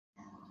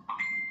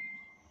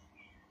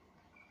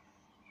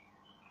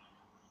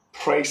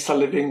Praise the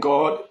living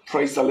God.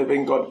 Praise the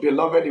living God.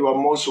 Beloved, you are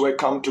most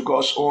welcome to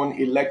God's own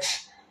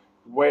elect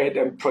word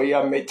and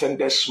prayer meeting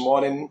this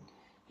morning.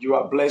 You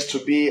are blessed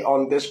to be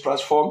on this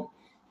platform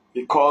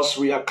because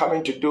we are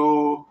coming to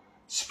do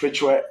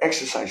spiritual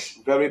exercise,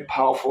 very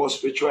powerful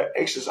spiritual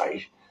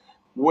exercise,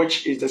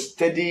 which is the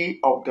study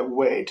of the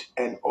word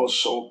and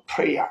also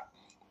prayer.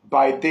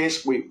 By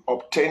this, we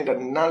obtain the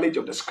knowledge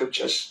of the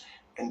scriptures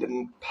and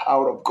the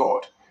power of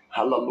God.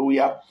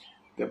 Hallelujah.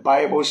 The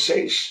Bible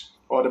says,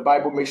 or the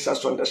Bible makes us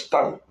to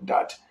understand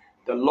that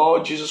the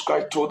Lord Jesus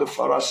Christ told the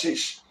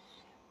Pharisees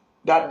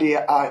that they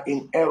are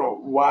in error.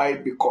 Why?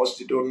 Because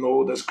they don't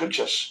know the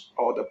scriptures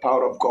or the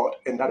power of God.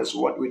 And that is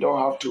what we don't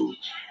have to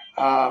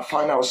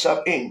find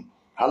ourselves in.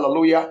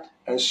 Hallelujah.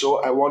 And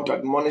so I want to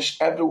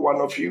admonish every one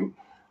of you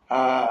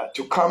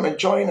to come and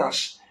join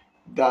us,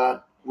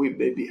 that we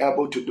may be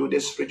able to do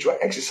this spiritual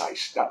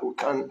exercise, that we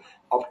can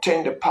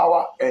obtain the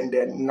power and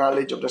the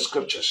knowledge of the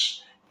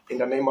scriptures. In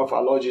the name of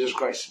our Lord Jesus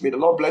Christ. May the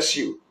Lord bless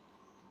you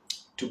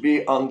to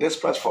be on this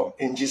platform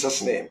in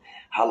Jesus' name.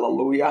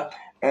 Hallelujah.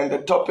 And the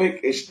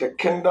topic is the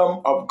kingdom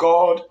of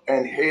God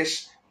and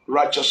his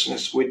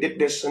righteousness. We did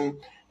this 2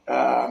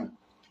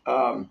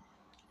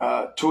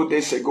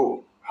 days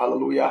ago.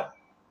 Hallelujah.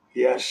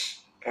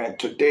 Yes. And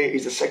today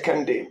is the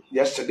second day.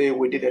 Yesterday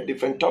we did a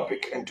different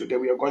topic, and today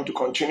we are going to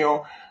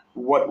continue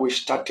what we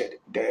started,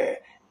 the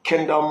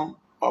kingdom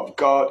of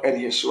God and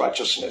his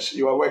righteousness.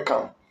 You are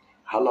welcome.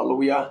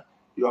 Hallelujah.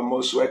 You are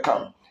most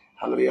welcome.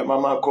 Hallelujah.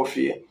 Mama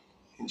Kofi.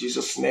 In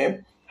Jesus'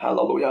 name,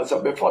 hallelujah. So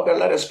before then,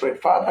 let us pray.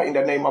 Father, in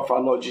the name of our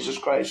Lord Jesus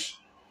Christ,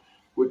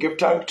 we give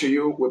thanks to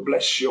you. We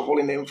bless your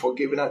holy name for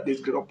giving us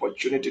this great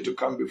opportunity to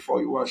come before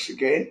you once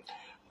again,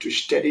 to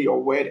study your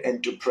word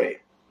and to pray.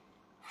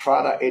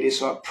 Father, it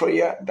is our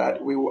prayer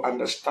that we will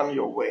understand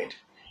your word,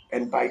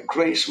 and by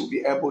grace we'll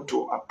be able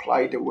to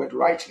apply the word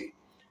rightly,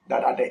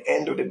 that at the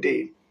end of the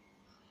day,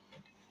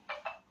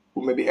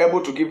 we may be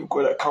able to give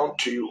good account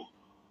to you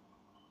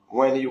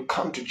when you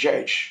come to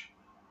judge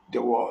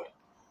the world.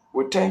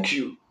 We thank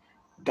you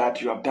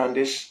that you have done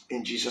this.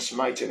 In Jesus'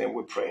 mighty name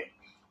we pray.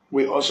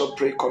 We also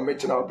pray,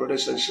 committing our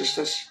brothers and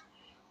sisters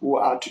who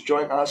are to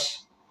join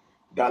us,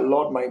 that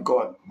Lord my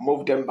God,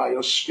 move them by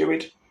your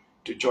spirit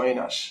to join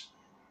us.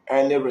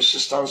 Any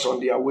resistance on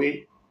their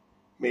way,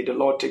 may the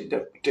Lord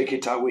take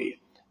it away.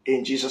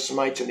 In Jesus'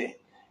 mighty name.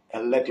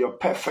 And let your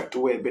perfect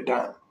will be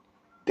done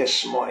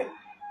this morning,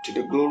 to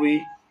the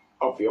glory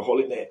of your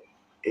holy name.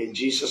 In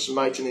Jesus'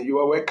 mighty name, you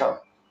are welcome,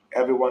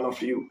 every one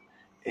of you.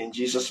 In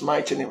Jesus'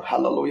 mighty name,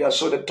 hallelujah.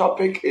 So the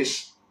topic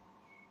is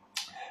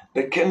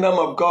the kingdom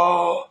of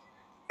God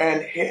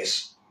and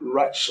his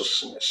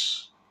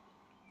righteousness.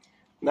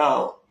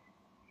 Now,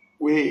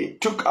 we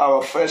took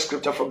our first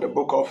scripture from the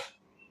book of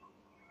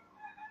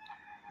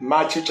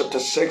Matthew chapter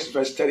 6,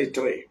 verse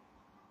 33,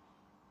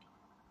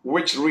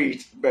 which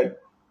reads, but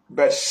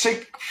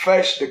seek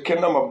first the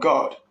kingdom of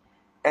God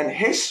and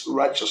his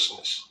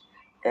righteousness,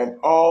 and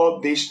all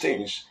these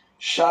things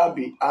shall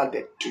be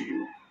added to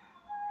you.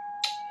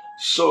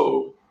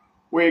 So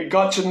we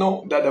got to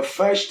know that the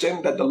first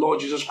thing that the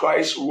Lord Jesus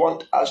Christ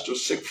wants us to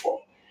seek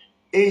for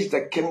is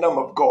the kingdom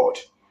of God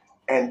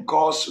and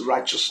God's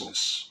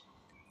righteousness.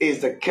 Is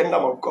the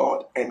kingdom of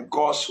God and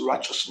God's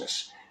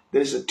righteousness.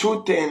 There is a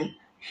two things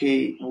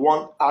he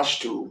wants us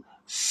to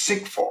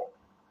seek for.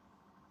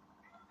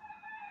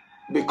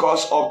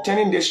 Because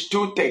obtaining these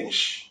two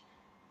things,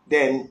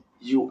 then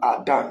you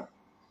are done.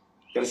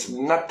 There is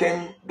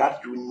nothing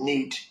that you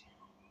need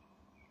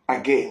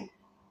again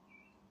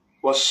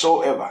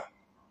whatsoever.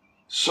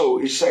 So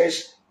he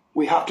says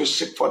we have to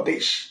seek for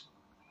this,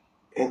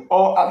 and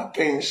all other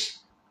things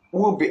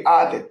will be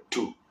added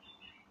to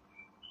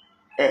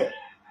it.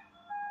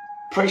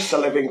 Praise the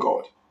living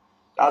God.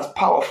 That's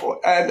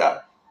powerful. And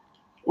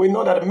we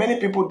know that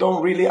many people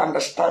don't really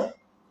understand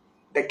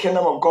the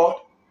kingdom of God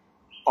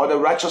or the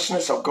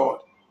righteousness of God.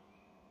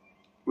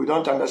 We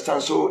don't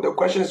understand. So the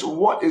question is,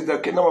 what is the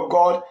kingdom of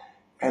God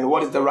and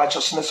what is the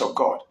righteousness of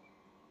God?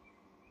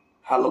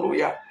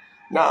 Hallelujah.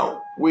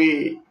 Now,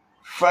 we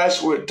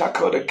will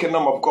tackle the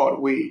kingdom of God.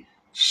 We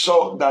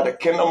saw that the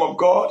kingdom of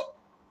God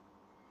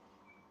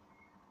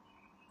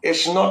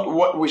is not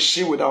what we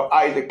see with our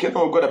eyes. The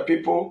kingdom of God, the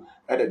people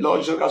that the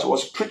Lord Jesus Christ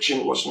was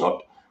preaching,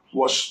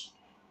 was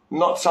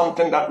not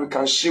something that we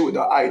can see with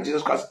our eyes.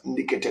 Jesus Christ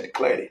indicated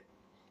clearly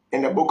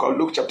in the book of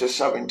Luke chapter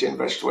 17,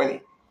 verse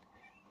 20,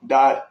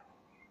 that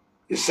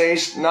it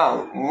says,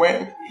 now,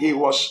 when he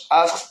was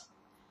asked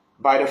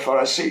by the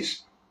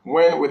Pharisees,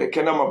 when will the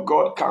kingdom of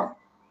God come?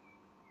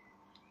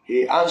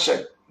 He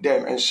answered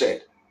them and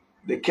said,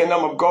 the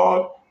kingdom of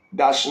God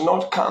does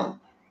not come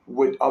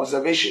with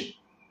observation,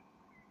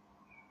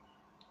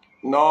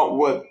 nor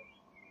will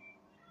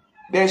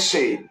they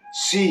say,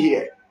 see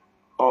here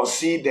or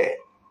see there.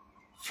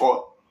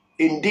 For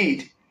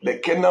indeed, the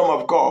kingdom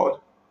of God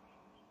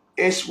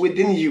is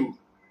within you.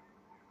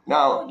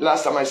 Now,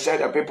 last time I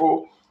said that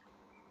people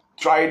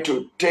try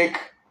to take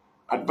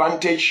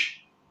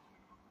advantage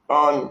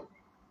on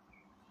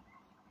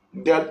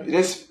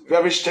this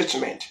very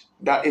statement,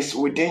 that is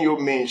within you,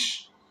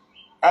 means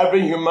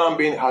Every human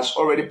being has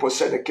already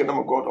possessed the kingdom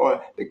of God,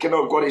 or the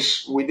kingdom of God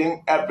is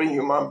within every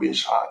human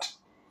being's heart.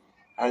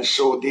 And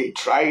so they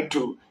try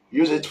to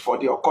use it for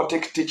the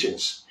occultic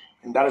teachings,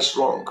 and that is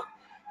wrong.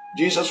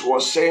 Jesus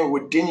was saying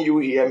within you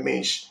here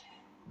means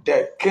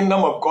the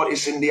kingdom of God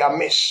is in their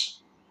midst.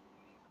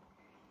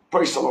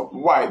 Praise the Lord.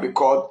 Why?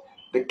 Because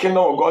the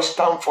kingdom of God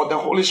stands for the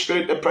Holy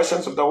Spirit, the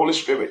presence of the Holy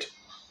Spirit.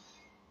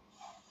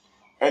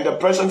 And the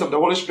presence of the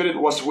Holy Spirit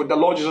was with the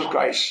Lord Jesus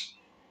Christ.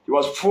 He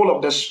was full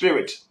of the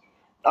Spirit.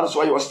 That's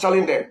why he was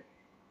telling them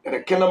that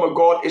the kingdom of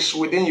God is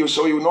within you.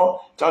 So you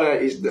know, tell them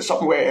it's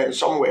somewhere and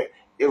somewhere.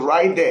 It's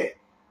right there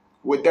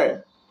with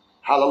them.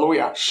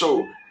 Hallelujah.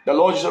 So the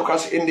Lord Jesus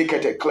Christ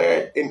indicated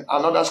clear in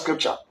another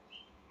scripture.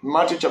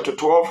 Matthew chapter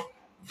 12,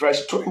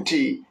 verse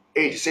 28.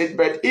 It says,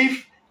 but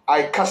if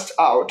I cast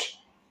out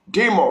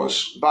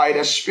demons by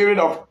the Spirit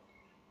of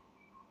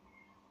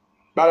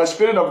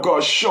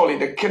God, surely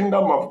the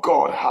kingdom of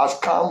God has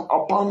come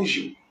upon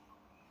you.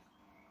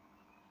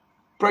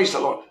 Praise the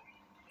Lord.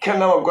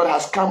 Kingdom of God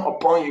has come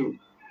upon you.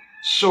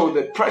 So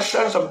the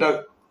presence of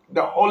the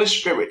Holy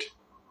Spirit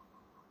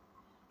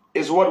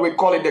is what we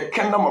call it, the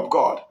kingdom of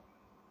God.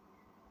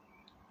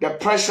 The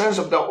presence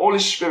of the Holy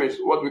Spirit,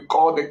 what we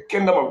call the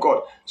kingdom of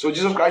God. So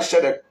Jesus Christ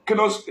said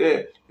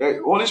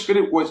the Holy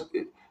Spirit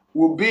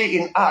will be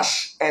in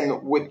us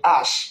and with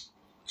us.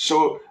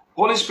 So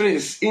Holy Spirit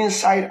is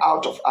inside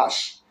out of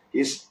us.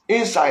 He's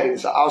inside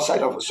and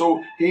outside of us.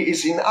 So he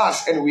is in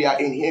us and we are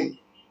in him.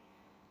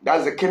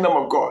 That's the kingdom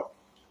of God.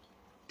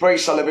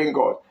 Praise the living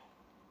God.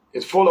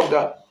 It's full of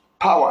the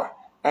power.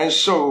 And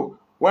so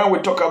when we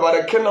talk about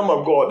the kingdom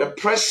of God, the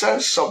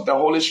presence of the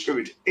Holy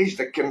Spirit is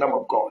the kingdom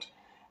of God.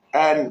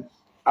 And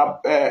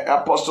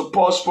Apostle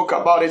Paul spoke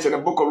about it in the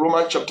book of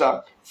Romans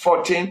chapter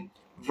 14,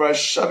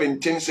 verse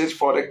 17 says,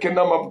 for the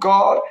kingdom of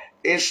God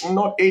is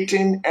not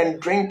eating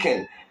and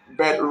drinking,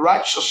 but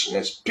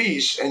righteousness,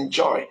 peace, and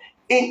joy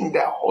in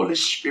the Holy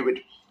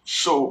Spirit.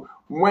 So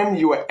when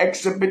you are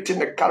exhibiting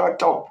the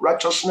character of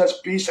righteousness,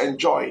 peace, and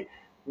joy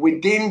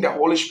within the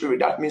Holy Spirit,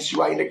 that means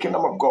you are in the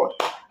kingdom of God.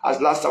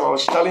 As last time I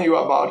was telling you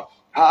about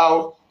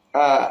how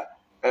I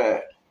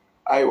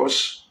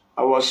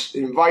was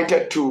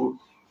invited to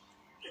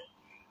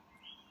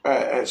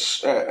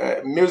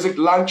music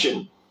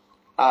launching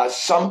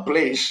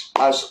someplace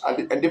as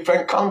a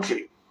different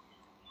country,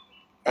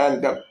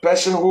 and the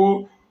person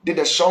who did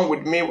the song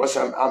with me was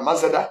an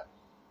ambassador,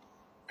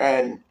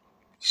 and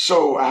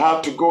so I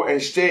have to go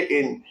and stay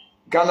in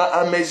Ghana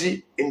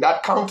Amezi in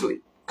that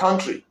country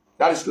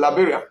that is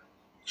Liberia.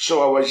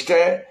 So I was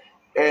there,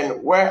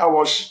 and where I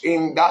was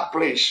in that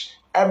place,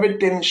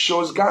 everything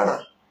shows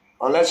Ghana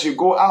unless you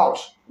go out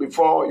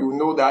before you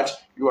know that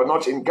you are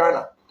not in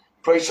Ghana.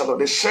 Praise the Lord.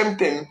 The same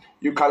thing,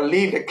 you can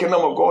live the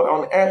kingdom of God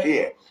on earth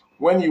here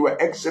when you are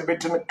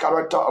exhibiting the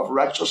character of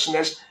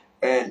righteousness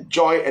and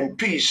joy and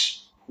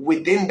peace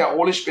within the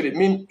Holy Spirit.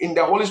 In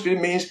the Holy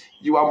Spirit means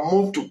you are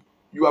moved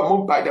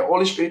by the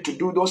Holy Spirit to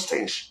do those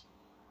things.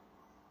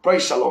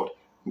 Praise the Lord.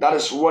 That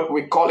is what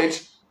we call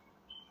it,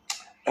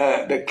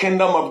 the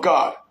kingdom of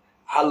God.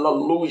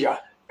 Hallelujah.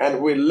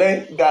 And we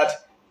learn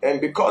that,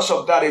 and because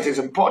of that, it is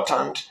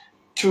important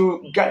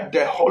to get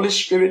the Holy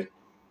Spirit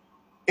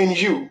in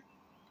you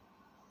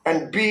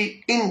and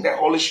be in the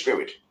Holy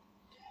Spirit.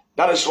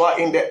 That is why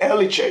in the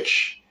early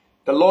church,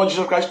 the Lord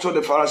Jesus Christ told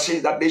the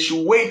Pharisees that they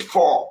should wait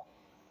for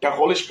the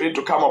Holy Spirit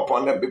to come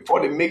upon them before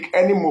they make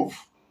any move.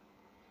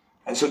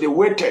 And so they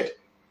waited,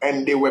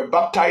 and they were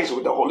baptized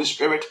with the Holy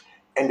Spirit,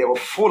 and they were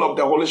full of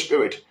the Holy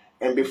Spirit.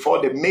 And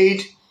before they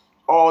made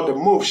all the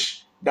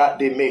moves that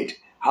they made.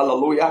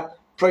 Hallelujah.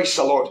 Praise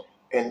the Lord.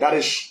 And that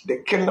is the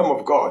kingdom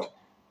of God.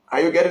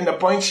 Are you getting the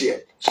points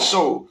here?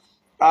 So,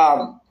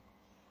 and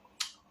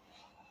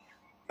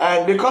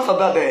because of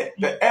that,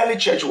 the early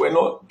church were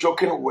not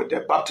joking with the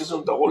baptism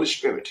of the Holy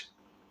Spirit.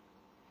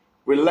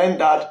 We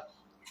learned that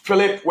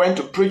Philip went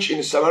to preach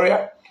in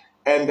Samaria,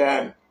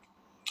 and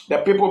the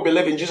people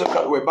believed in Jesus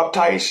Christ were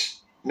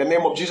baptized in the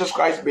name of Jesus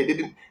Christ, but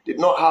they did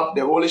not have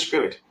the Holy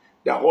Spirit.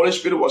 The Holy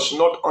Spirit was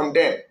not on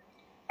them.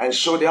 And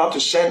so they had to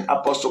send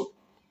Apostle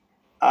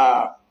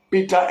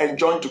Peter and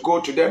John to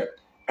go to them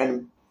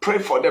and pray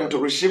for them to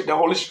receive the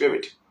Holy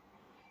Spirit.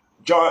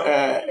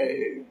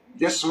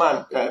 This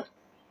man,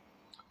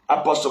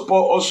 Apostle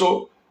Paul,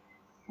 also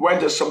went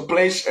to some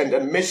place and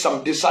then made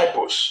some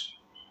disciples.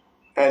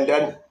 And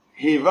then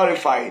he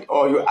verified,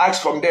 or he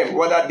asked from them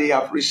whether they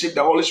have received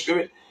the Holy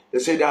Spirit. They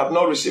said they have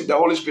not received the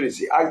Holy Spirit.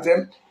 He asked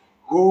them,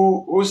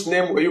 whose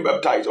name were you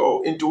baptized?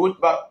 Or into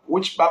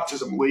which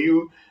baptism were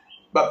you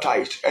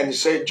baptized? And he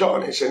said,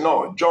 John. He said,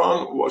 no,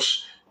 John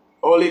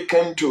only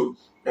came to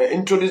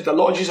introduce the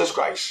Lord Jesus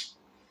Christ,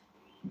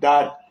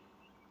 that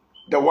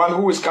the one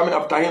who is coming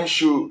after him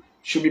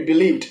should be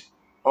believed,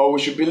 or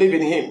we should believe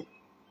in him.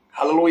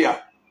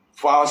 Hallelujah.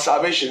 For our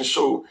salvation.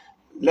 So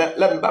let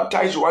me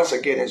baptize you once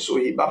again. And so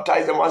he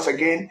baptized them once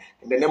again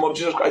in the name of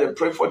Jesus Christ and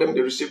prayed for them.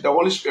 They received the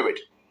Holy Spirit.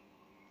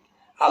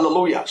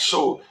 Hallelujah.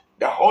 So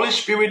the Holy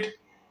Spirit,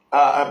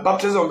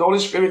 baptism of the Holy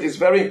Spirit is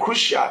very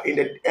crucial in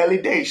the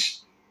early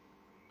days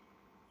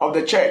of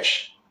the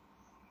church.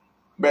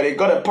 But it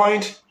got a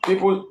point,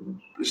 people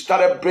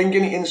started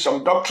bringing in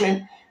some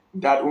doctrine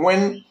that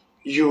when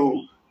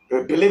you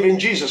believe in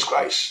Jesus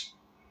Christ,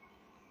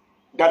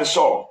 that is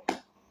all.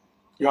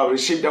 You have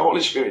received the Holy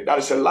Spirit. That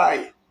is a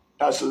lie.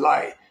 That's a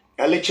lie.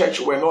 Early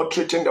church were not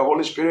treating the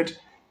Holy Spirit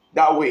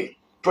that way.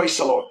 Praise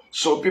the Lord.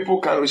 So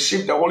people can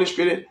receive the Holy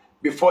Spirit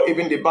before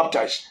even they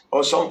baptize.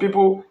 Or some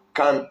people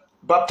can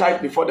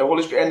baptize before the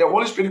Holy Spirit. And the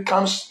Holy Spirit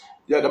comes,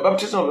 the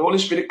baptism of the Holy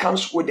Spirit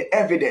comes with the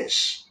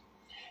evidence.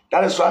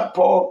 That is why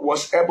Paul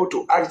was able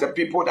to ask the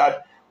people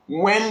that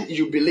when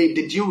you believe,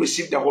 did you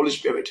receive the Holy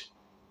Spirit?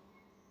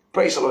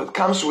 Praise the Lord. It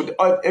comes with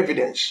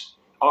evidence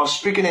of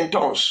speaking in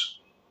tongues.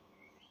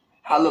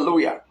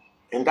 Hallelujah.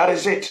 And that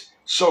is it.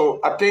 So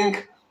I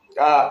think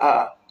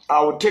I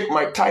will take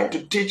my time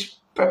to teach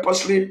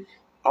purposely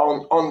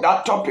on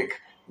that topic.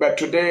 But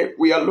today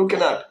we are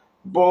looking at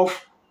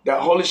both the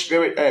Holy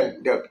Spirit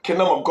and the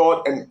kingdom of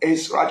God and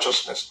his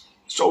righteousness.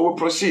 So we'll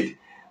proceed.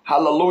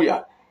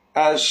 Hallelujah.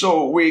 And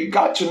so we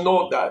got to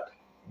know that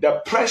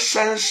the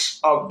presence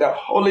of the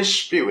Holy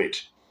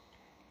Spirit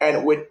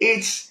and with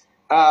its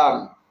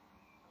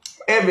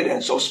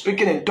evidence of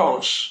speaking in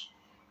tongues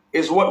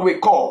is what we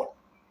call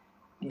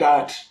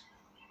that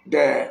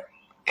the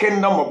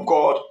kingdom of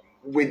God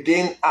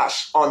within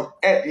us on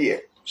earth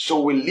here.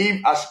 So we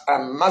live as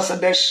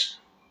ambassadors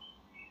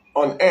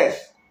on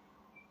earth.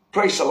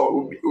 Praise the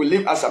Lord. We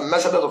live as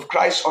ambassadors of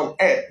Christ on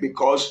earth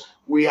because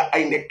we are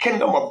in the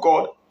kingdom of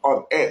God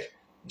on earth.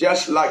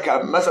 Just like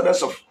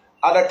ambassadors of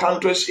other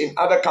countries in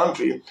other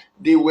countries,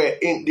 they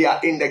are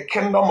in the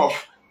kingdom of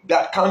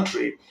that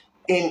country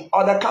in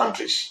other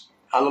countries.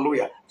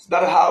 Hallelujah.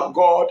 That's how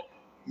God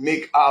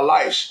make our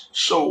lives.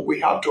 So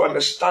we have to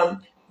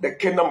understand the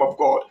kingdom of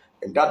God,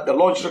 and that the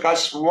Lord Jesus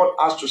Christ wants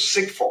us to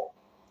seek for.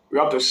 We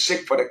have to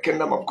seek for the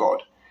kingdom of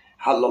God.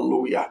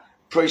 Hallelujah.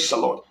 Praise the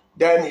Lord.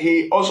 Then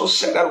he also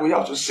said that we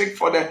have to seek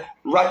for the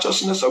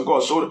righteousness of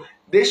God. So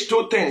these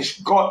two things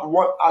God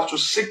wants us to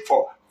seek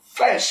for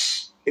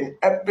first in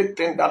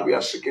everything that we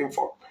are seeking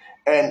for.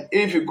 And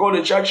if you go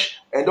to church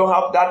and don't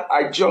have that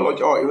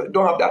ideology or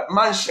don't have that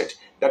mindset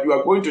that you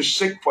are going to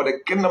seek for the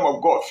kingdom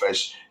of God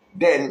first,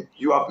 then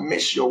you have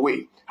missed your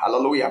way.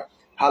 Hallelujah.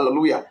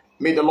 Hallelujah.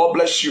 May the Lord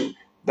bless you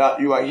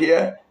that you are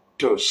here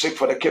to seek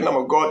for the kingdom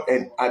of God.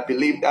 And I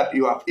believe that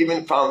you have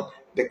even found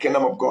the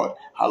kingdom of God.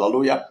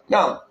 Hallelujah.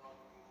 Now,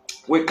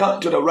 we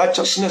come to the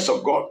righteousness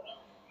of God.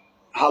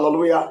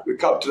 Hallelujah. We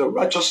come to the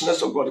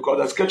righteousness of God because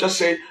the scripture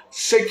says,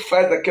 seek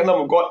first the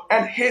kingdom of God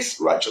and his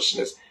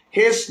righteousness.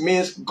 His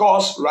means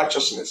God's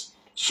righteousness.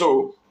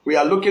 So we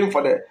are looking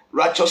for the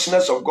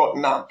righteousness of God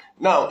now.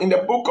 Now, in the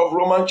book of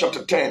Romans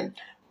chapter 10,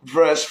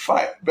 verse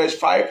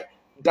 5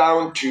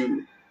 down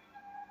to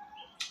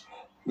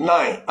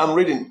 9, I'm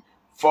reading.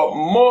 For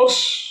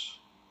Moses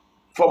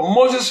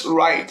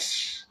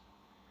writes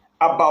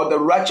about the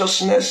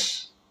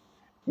righteousness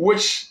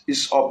which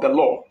is of the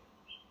law.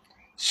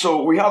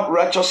 So we have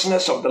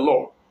righteousness of the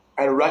law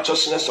and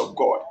righteousness of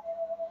God.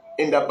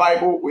 In the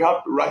Bible, we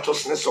have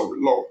righteousness of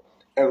law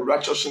and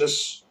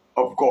righteousness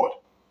of God.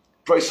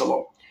 Praise the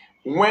Lord.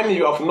 When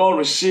you have not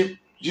received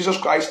Jesus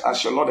Christ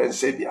as your Lord and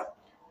Savior,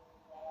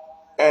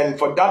 and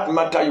for that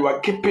matter, you are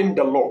keeping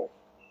the law,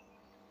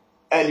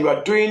 and you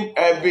are doing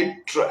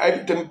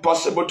everything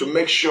possible to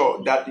make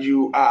sure that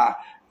you are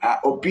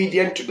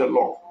obedient to the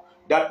law,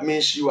 that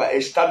means you are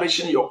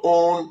establishing your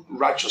own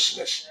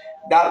righteousness.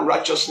 That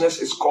righteousness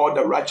is called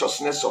the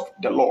righteousness of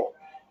the law,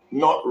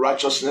 not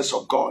righteousness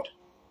of God.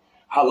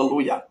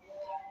 Hallelujah.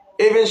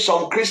 Even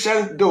some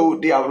Christians, though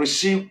they have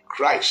received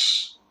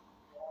Christ,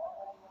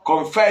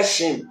 confess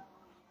him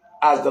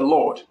as the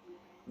Lord,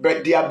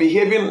 but they are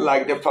behaving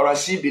like the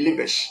Pharisee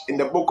believers in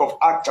the book of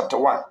Acts chapter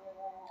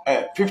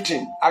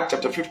 15, Acts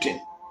chapter 15,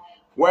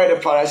 where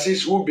the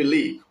Pharisees who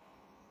believe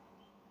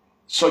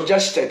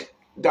suggested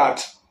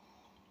that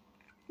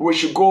we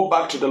should go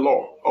back to the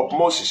law of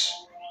Moses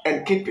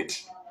and keep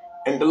it.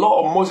 And the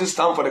law of Moses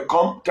stands for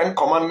the 10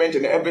 commandments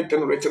and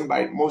everything written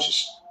by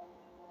Moses.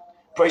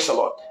 Praise the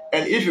Lord.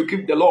 And if you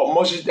keep the law of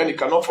Moses, then you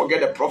cannot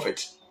forget the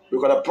prophet,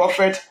 because the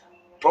prophet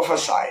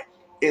prophesied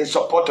in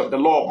support of the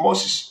law of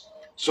Moses.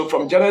 So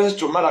from Genesis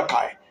to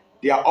Malachi,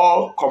 they are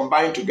all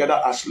combined together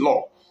as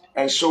law.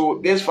 And so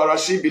these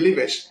Pharisee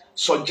believers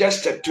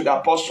suggested to the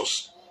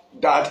apostles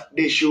that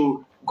they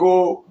should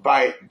go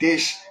by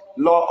this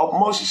law of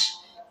Moses.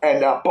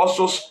 And the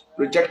apostles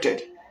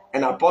rejected.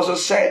 And the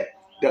apostles said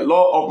the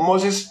law of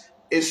Moses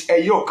is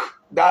a yoke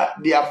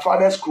that their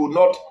fathers could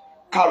not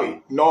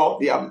carry, nor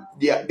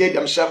they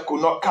themselves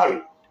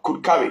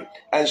could carry.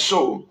 And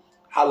so,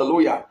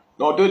 hallelujah,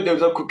 nor they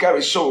themselves could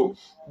carry. So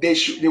they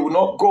will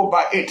not go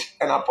by it.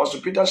 And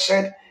Apostle Peter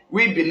said,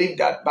 we believe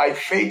that by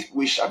faith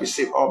we shall be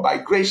saved, or by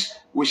grace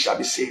we shall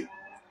be saved.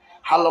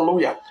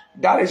 Hallelujah.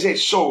 That is it.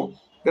 So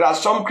there are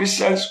some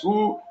Christians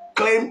who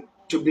claim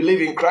to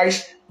believe in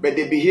Christ, but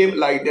they behave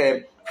like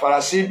the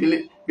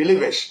Pharisee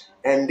believers,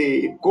 and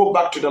they go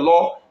back to the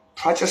law,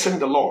 practicing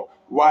the law.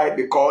 Why?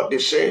 Because they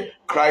say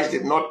Christ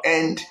did not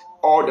end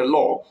all the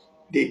law,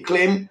 they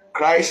claim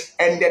Christ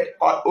ended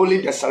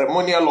only the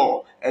ceremonial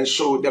law, and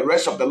so the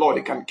rest of the law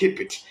they can keep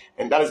it.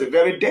 And that is a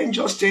very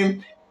dangerous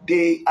thing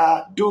they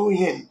are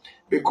doing,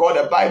 because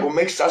the Bible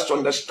makes us to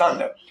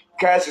understand that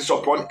curse is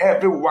upon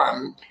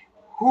everyone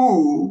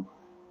who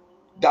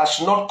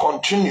does not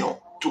continue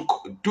to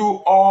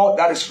do all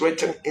that is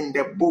written in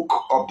the book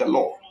of the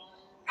law.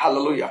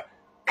 Hallelujah.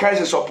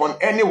 Curse is upon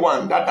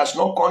anyone that does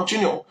not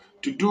continue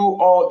to do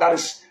all that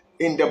is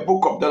in the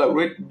book of the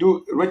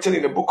written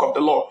in the book of the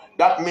law.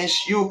 That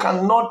means you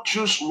cannot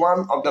choose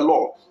one of the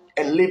law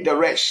and leave the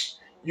rest.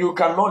 You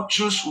cannot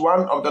choose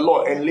one of the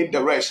law and leave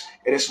the rest.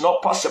 It is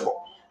not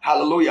possible.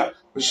 Hallelujah.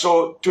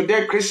 So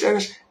today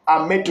Christians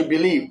are made to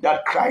believe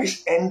that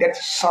Christ ended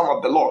some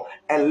of the law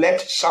and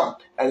left some.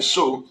 And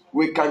so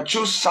we can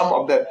choose some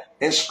of the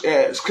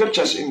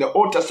scriptures in the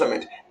Old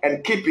Testament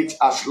and keep it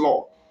as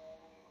law.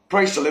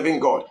 Praise the living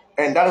God.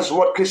 And that is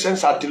what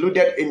Christians are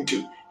deluded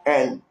into.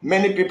 And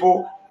many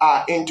people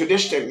are into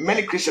this thing.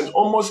 Many Christians,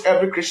 almost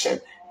every Christian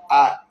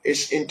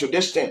is into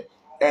this thing.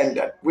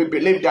 And we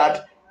believe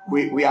that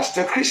we are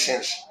still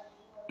Christians.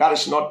 That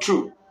is not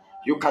true.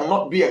 You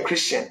cannot be a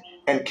Christian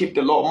and keep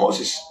the law of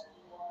Moses.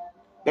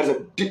 There's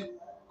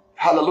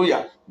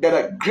hallelujah.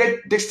 There's a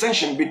great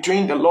distinction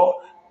between the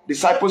law,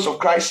 disciples of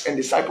Christ, and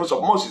disciples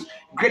of Moses.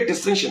 Great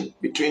distinction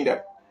between them.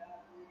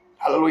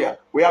 Hallelujah.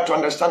 We have to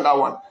understand that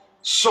one.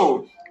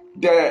 So,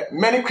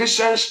 many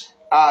Christians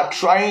are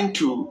trying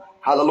to,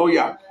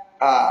 hallelujah,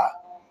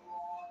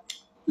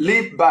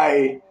 live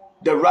by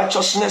the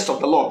righteousness of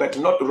the law, but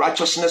not the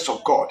righteousness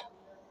of God.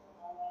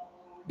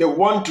 They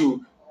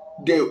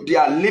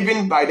are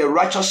living by the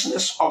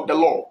righteousness of the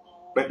law,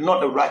 but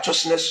not the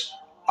righteousness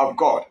of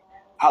God.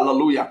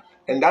 Hallelujah.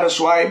 And that is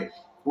why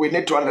we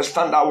need to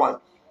understand that one.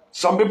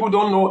 Some people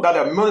don't know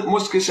that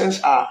most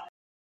Christians are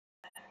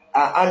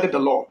under the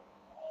law.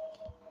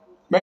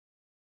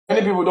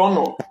 Many people don't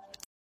know.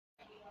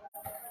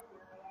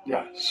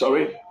 Yeah,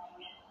 sorry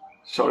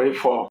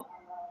for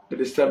the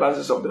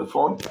disturbances of the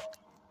phone.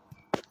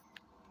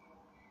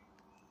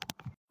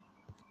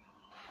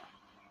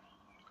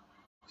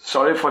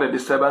 Sorry for the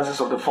disturbances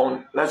of the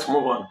phone. Let's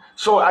move on.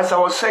 So as I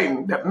was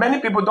saying, that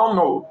many people don't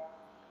know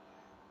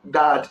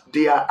that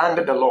they are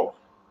under the law.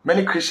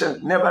 Many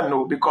Christians never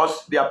know,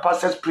 because their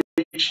pastors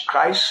preach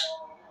Christ,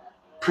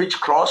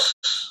 preach cross,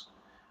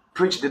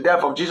 preach the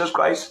death of Jesus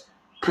Christ,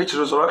 preach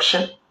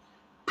resurrection,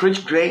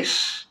 preach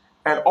grace,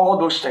 and all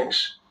those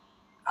things.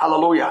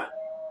 Hallelujah.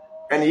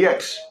 And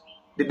yet,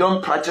 they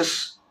don't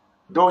practice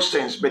those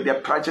things, but they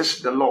practice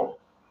the law.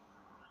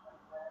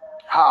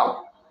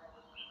 How?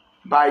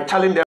 By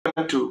telling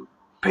them to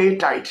pay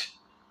tithe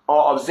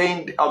or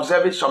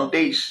observe it some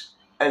days,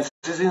 and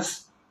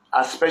seasons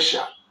are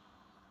special.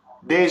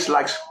 Days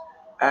like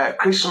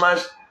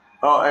Christmas,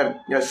 or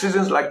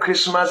seasons like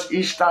Christmas,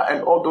 Easter,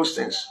 and all those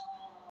things.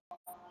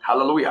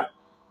 Hallelujah.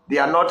 They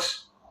are not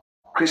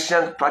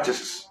Christian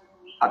practices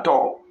at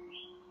all.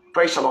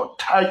 Praise the Lord.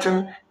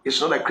 Tithing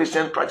is not a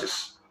Christian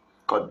practice.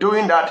 Because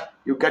doing that,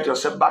 you get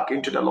yourself back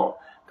into the law.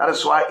 That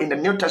is why in the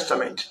New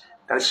Testament,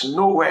 there is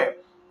nowhere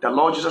the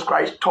Lord Jesus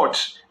Christ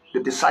taught the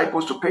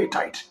disciples to pay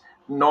tithe,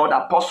 nor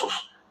the apostles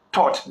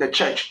taught the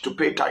church to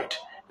pay tithe.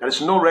 There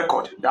is no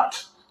record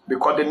that,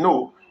 because they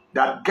know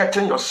that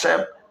getting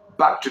yourself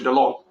back to the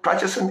law,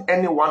 practicing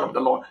any one of the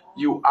law,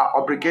 you are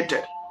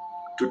obligated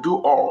to do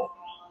all.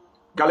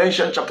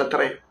 Galatians chapter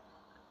 3,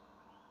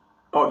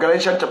 or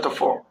Galatians chapter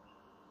 4,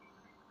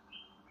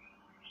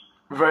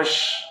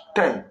 verse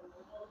 10.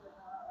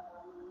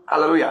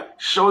 Hallelujah.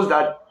 Shows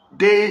that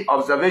day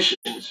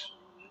observations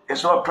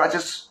is not a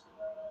practice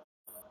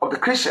of the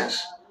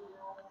Christians.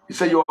 He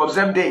said you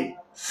observe day,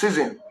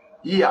 season,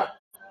 year.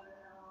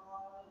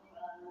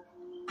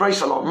 Praise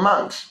the Lord.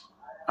 Months.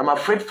 I'm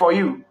afraid for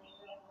you.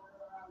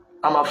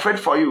 I'm afraid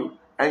for you.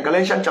 And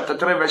Galatians chapter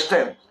 3 verse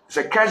 10. It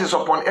says curse is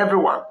upon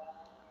everyone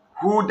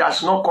who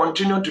does not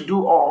continue to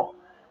do all.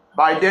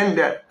 By then,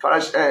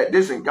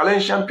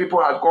 Galatian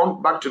people had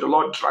gone back to the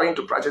Lord trying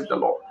to practice the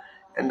law.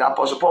 And the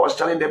Apostle Paul was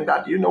telling them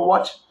that, you know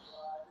what?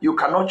 You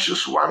cannot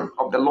choose one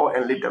of the law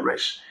and leave the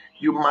rest.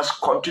 You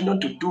must continue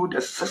to do the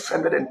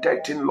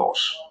 613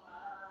 laws.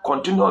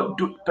 Continue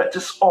to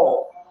practice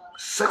all.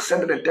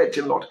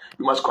 613 laws.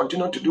 You must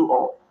continue to do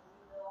all.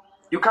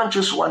 You can't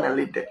choose one and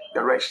leave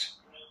the rest.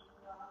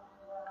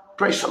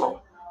 Praise the Lord.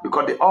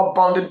 Because they all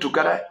bounded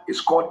together is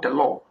called the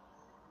law.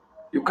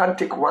 You can't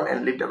take one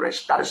and leave the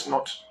rest. That is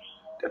not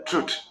the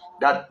truth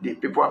that the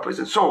people are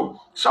preaching. So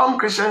some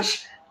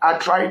Christians are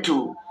trying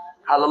to,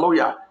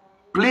 hallelujah,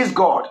 please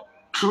God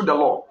through the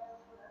law.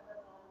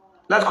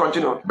 Let's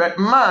continue. But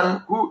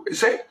man who it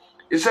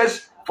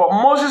says, for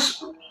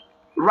Moses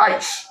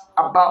writes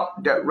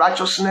about the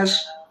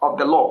righteousness of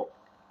the law.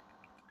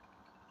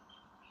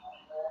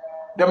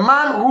 The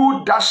man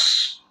who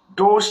does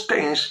those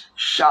things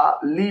shall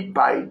live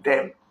by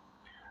them.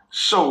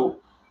 So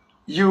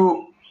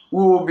you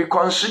will be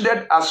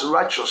considered as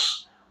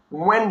righteous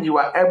when you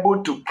are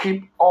able to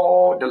keep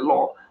all the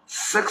law,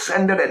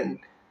 613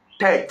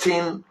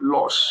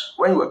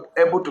 when you are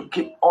able to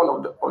keep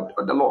all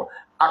of the law.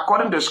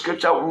 According to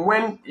scripture,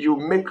 when you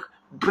make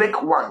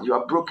break one, you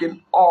are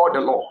breaking all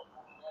the law.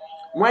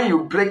 When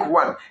you break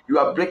one, you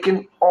are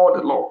breaking all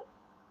the law.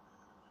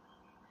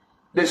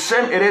 The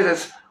same it is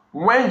as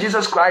when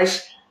Jesus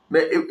Christ,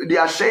 they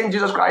are saying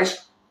Jesus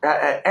Christ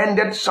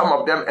ended some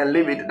of them and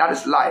leave it. That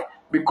is lie,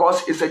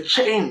 because it's a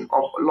chain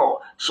of law.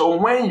 So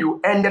when you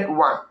ended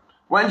one,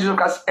 when Jesus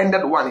Christ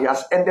ended one, he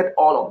has ended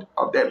all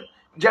of them.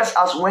 Just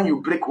as when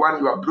you break one,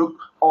 you have broke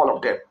all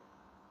of them.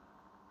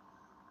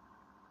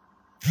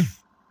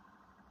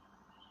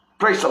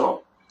 Praise the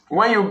Lord.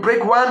 When you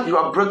break one, you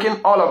are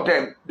breaking all of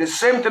them. The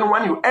same thing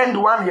when you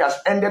end one, he has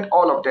ended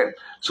all of them.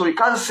 So you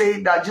can't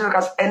say that Jesus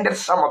has ended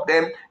some of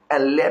them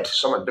and left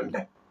some of them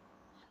there.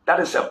 That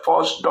is a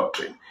false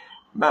doctrine.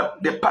 Now,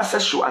 the pastor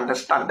should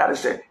understand that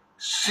is a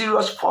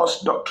serious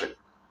false doctrine.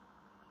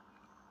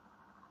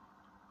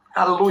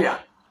 Hallelujah.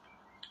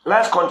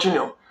 Let's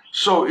continue.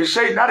 So you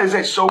say that is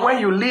it. So when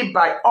you live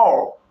by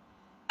all,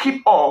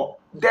 keep all,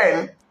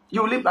 then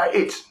you live by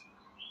it.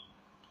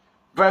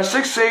 Verse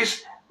 6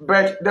 says,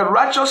 but the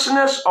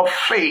righteousness of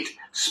faith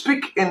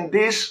speak in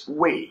this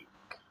way.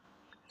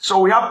 So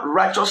we have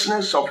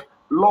righteousness of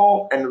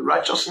law and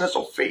righteousness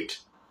of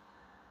faith.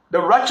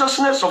 The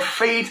righteousness of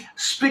faith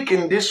speak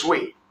in this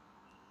way.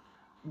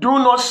 Do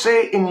not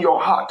say in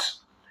your heart,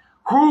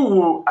 who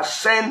will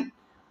ascend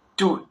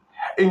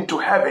into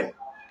heaven?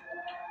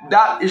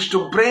 That is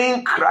to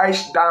bring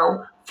Christ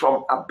down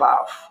from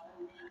above.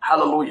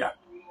 Hallelujah.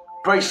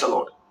 Praise the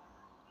Lord.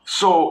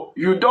 So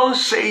you don't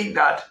say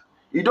that,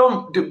 you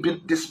don't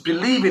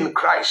disbelieve in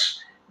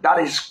Christ that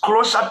is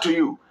closer to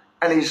you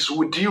and is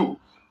with you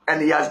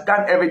and he has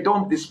done everything.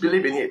 Don't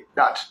disbelieve in it.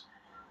 That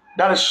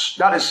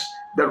is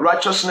the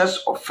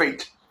righteousness of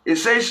faith. It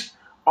says,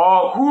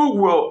 or who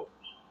will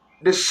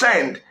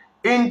descend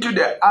into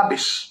the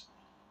abyss?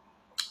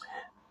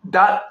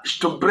 That is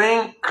to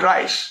bring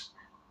Christ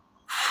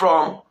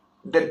from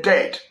the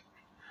dead.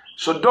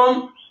 So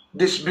don't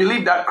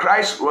disbelieve that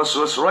Christ was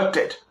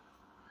resurrected.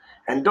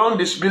 And don't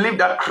disbelieve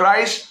that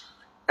Christ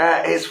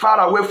is far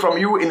away from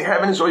you in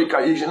heaven, so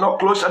he's not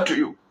closer to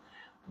you.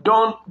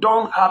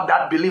 Don't have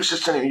that belief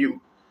system in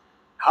you.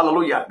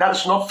 Hallelujah. That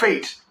is not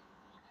faith.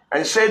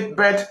 And said,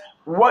 but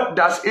what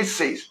does it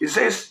say? It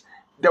says,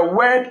 the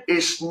word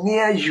is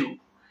near you.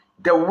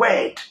 The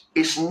word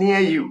is near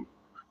you.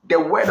 The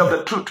word of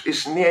the truth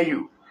is near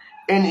you.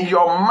 In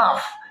your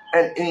mouth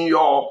and in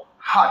your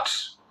heart.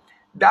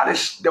 That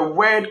is the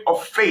word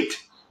of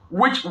faith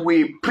which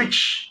we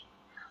preach.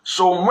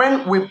 So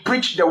when we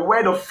preach the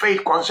word of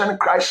faith concerning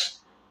Christ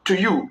to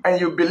you and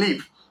you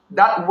believe,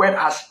 that word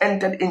has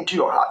entered into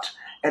your heart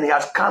and it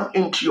has come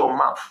into your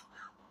mouth.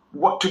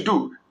 What to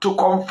do? To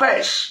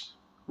confess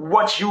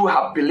what you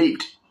have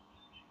believed.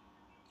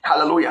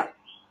 Hallelujah.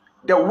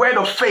 The word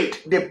of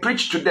faith they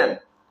preach to them.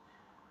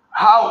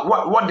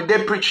 What did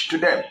they preach to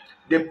them?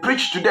 They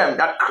preached to them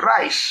that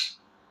Christ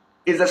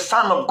is the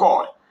Son of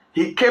God.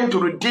 He came to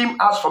redeem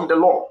us from the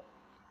law.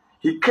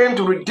 He came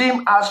to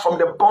redeem us from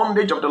the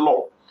bondage of the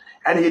law.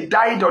 And he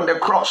died on the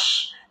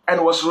cross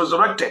and was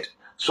resurrected.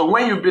 So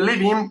when you believe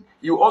him,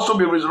 you also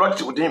be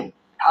resurrected with him.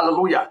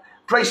 Hallelujah.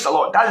 Praise the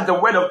Lord. That is the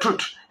word of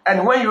truth.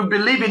 And when you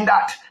believe in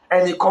that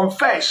and you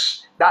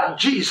confess that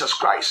Jesus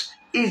Christ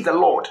is the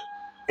Lord,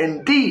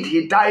 indeed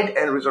he died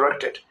and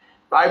resurrected.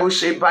 Bible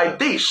says by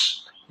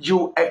this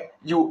you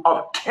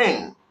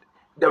obtain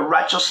the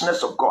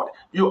righteousness of God.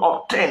 You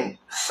obtain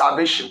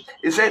salvation.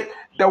 It said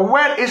the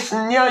word is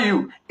near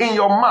you in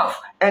your mouth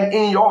and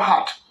in your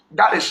heart.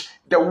 That is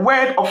the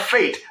word of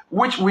faith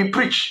which we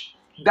preach.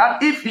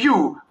 That if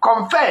you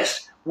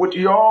confess with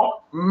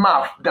your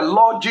mouth the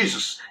Lord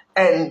Jesus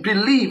and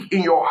believe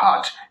in your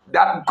heart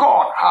that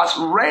God has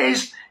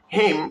raised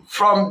him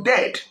from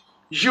dead,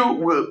 you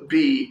will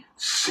be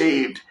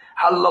saved.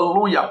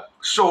 Hallelujah.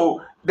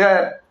 So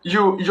that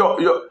you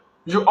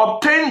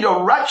obtain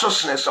your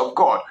righteousness of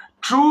God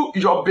through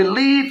your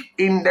belief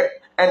in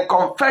and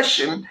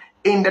confession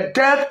in the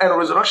death and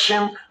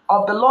resurrection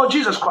of the Lord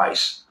Jesus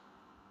Christ.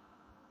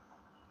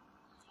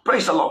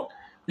 Praise the Lord.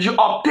 You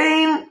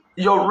obtain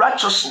your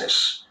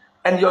righteousness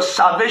and your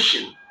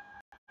salvation.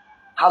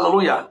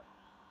 Hallelujah.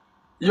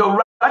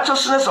 Your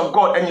righteousness of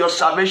God and your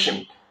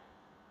salvation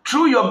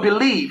through your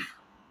belief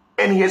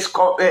in his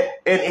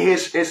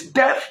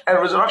death and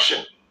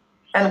resurrection,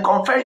 and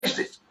confess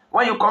it.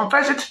 When you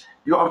confess it,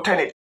 you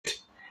obtain it.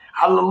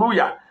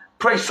 Hallelujah.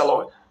 Praise the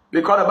Lord.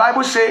 Because the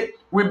Bible says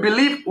we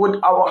believe with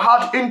our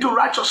heart into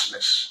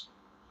righteousness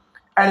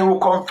and we will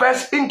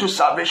confess into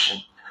salvation.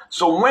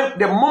 So when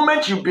the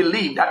moment you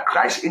believe that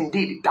Christ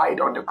indeed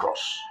died on the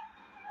cross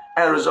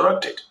and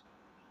resurrected,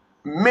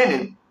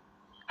 meaning,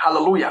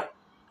 hallelujah,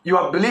 you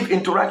have believed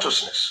into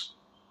righteousness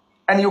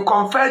and you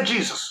confess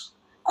Jesus,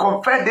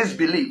 confess this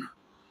belief,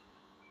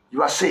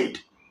 you are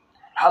saved.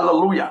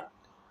 Hallelujah.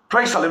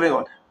 Praise the living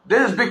God.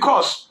 This is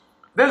because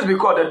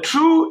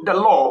through the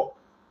law,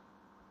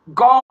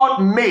 God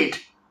made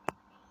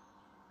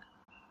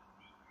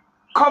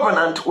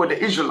covenant with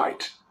the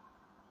Israelites.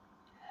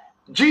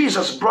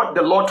 Jesus brought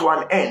the law to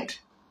an end.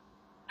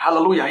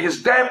 Hallelujah.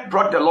 His death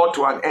brought the law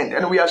to an end.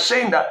 And we are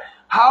saying that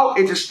how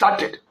it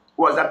started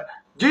was that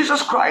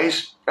Jesus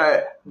Christ,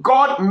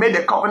 God made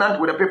a covenant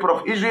with the people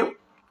of Israel,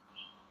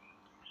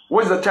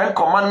 which is the 10th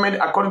commandment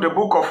according to the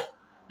book of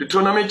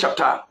Deuteronomy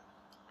chapter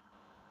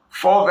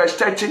 4 verse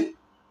 13.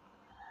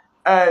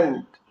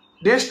 And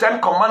this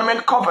 10th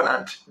commandment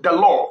covenant, the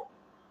law,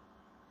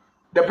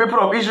 the people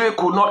of Israel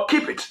could not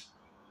keep it.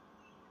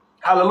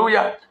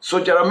 Hallelujah.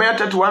 So Jeremiah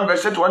 31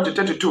 verse 31 to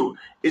 32,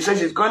 it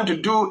says he's going to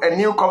do a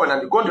new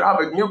covenant. He's going to have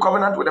a new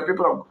covenant with the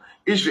people of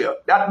Israel.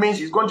 That means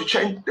he's going to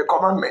change the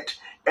commandment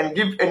and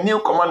give a new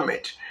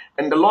commandment.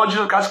 And the Lord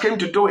Jesus Christ came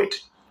to do it.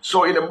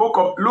 So in the book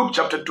of Luke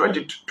chapter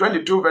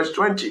 22 verse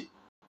 20,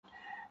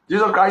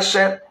 Jesus Christ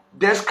said,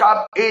 this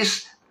cup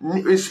is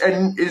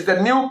the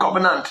new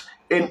covenant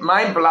in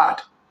my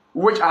blood,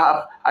 which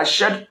I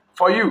shed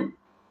for you.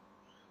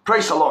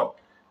 Praise the Lord.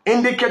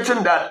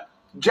 Indicating that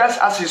just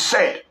as he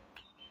said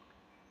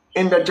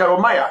in the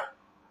Jeremiah's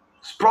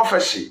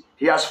prophecy,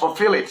 he has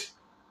fulfilled it.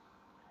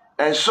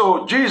 And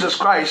so Jesus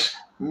Christ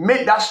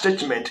made that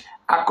statement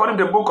according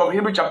to the book of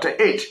Hebrews chapter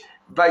 8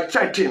 verse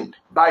 13.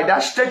 By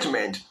that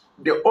statement,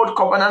 the old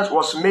covenant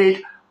was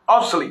made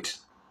obsolete.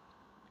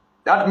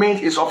 That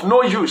means it's of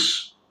no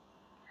use.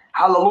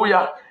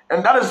 Hallelujah.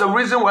 And that is the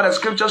reason why the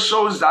scripture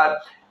shows that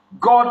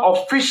God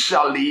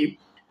officially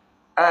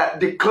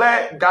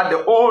declared that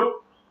the Old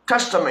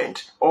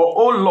Testament or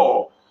Old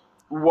Law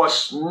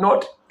was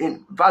not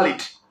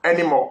invalid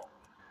anymore.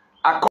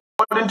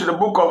 According to the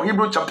book of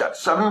Hebrews chapter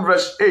 7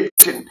 verse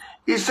 18,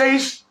 it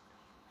says,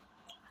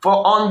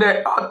 for on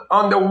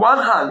the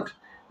one hand,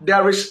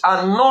 there is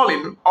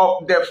annulling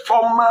of the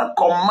former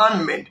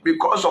commandment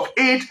because of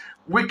its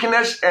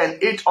weakness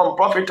and its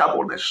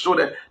unprofitableness. So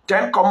the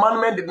 10th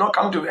commandment did not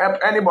come to help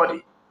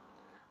anybody.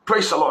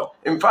 Praise the Lord.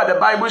 In fact, the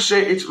Bible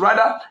says it's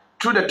rather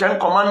through the 10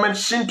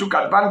 commandments sin took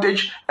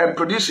advantage and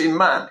produced in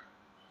man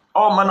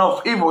all manner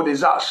of evil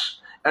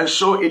desires. And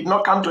so it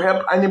not come to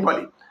help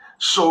anybody.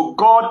 So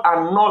God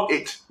annulled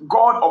it.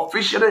 God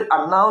officially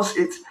announced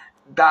it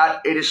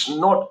that it is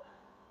not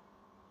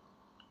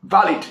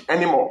valid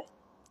anymore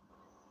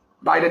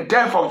by the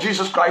death of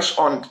Jesus Christ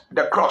on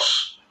the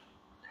cross.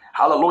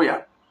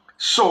 Hallelujah.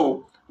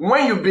 So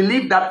when you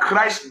believe that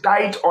Christ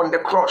died on the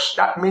cross,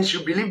 that means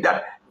you believe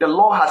that the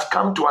law has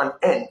come to an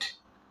end.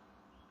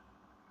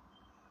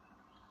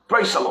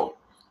 Praise the Lord.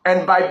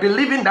 And by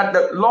believing that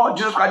the Lord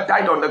Jesus Christ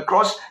died on the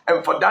cross,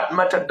 and for that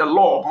matter, the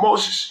law of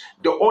Moses,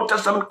 the Old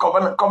Testament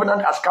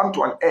covenant has come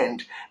to an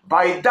end.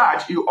 By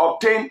that, you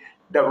obtain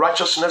the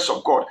righteousness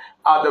of God.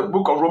 The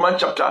book of Romans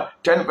chapter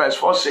 10 verse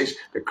 4 says,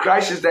 the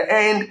Christ is the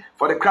end,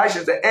 for the Christ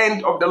is the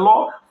end of the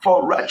law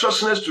for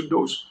righteousness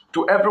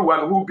to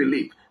everyone who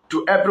believes.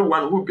 To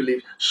everyone who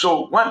believes.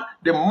 So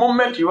the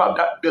moment you have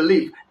that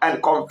belief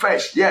and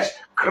confess, yes,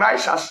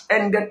 Christ has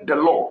ended the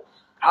law.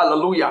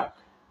 Hallelujah.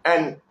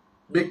 And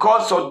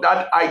because of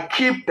that, I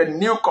keep the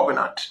new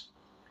covenant.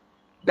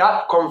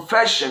 That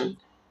confession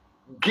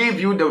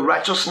gives you the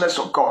righteousness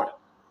of God.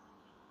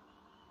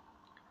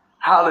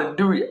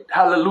 Hallelujah.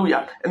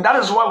 Hallelujah. And that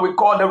is what we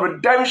call the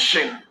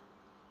redemption.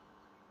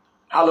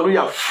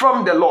 Hallelujah.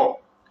 From the law.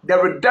 The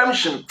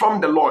redemption from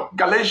the Lord.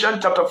 Galatians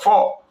chapter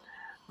 4,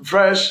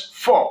 verse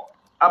 4.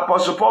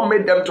 Apostle Paul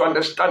made them to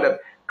understand that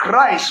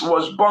Christ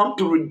was born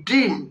to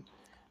redeem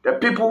the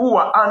people who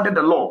were under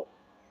the law.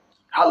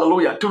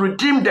 Hallelujah. To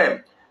redeem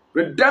them.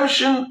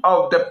 Redemption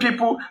of the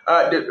people,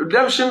 the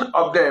redemption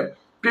of the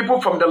people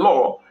from the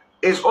law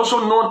is also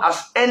known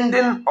as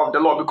ending of the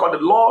law, because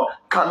the law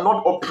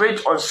cannot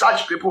operate on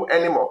such people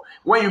anymore.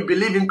 When you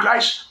believe in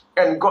Christ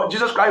and God,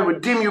 Jesus Christ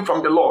redeemed you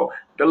from the law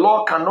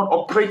cannot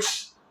operate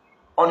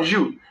on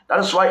you. That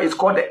is why it's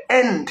called the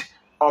end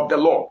of the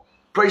law.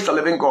 Praise the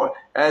living God.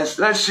 And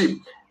let's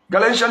see.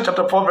 Galatians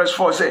chapter 4 verse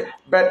 4 says,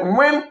 but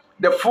when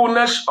the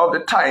fullness of the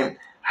time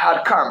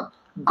had come,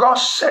 God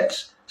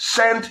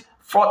sent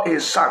forth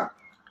his son,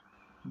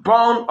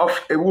 born of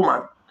a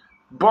woman,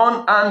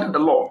 born under the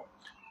law,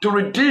 to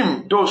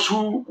redeem those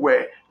who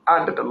were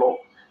under the law,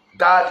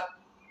 that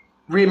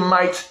we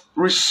might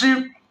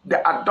receive the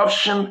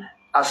adoption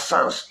as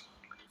sons.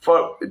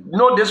 For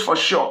know this for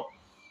sure,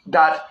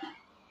 that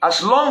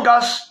as long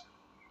as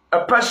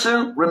a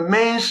person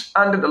remains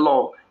under the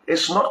law,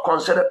 is not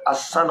considered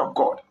as son of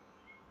God.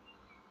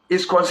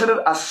 It's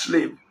considered as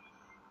slave.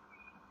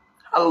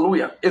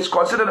 Hallelujah. It's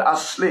considered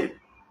as slave.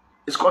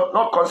 It's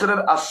not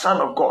considered as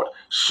son of God.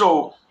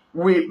 So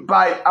we,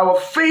 by our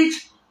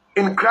faith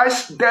in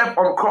Christ's death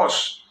on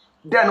cross,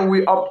 then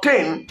we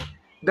obtain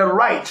the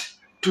right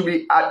to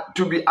be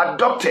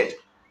adopted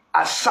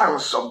as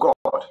sons of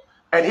God.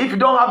 And if you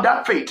don't have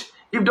that faith,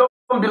 if you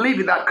don't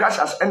believe that Christ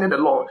has ended the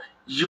law,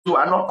 you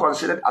are not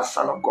considered as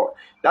son of God.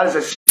 That is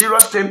a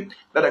serious thing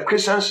that the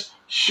Christians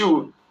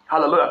should,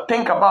 hallelujah,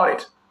 think about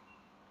it.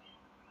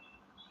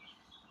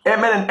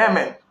 Amen and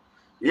amen.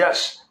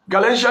 Yes.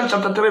 Galatians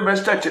chapter 3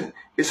 verse 13.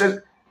 It says,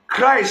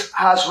 Christ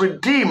has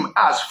redeemed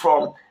us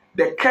from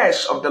the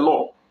curse of the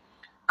law.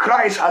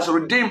 Christ has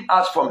redeemed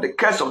us from the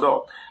curse of the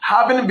law,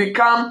 having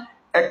become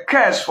a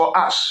curse for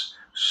us.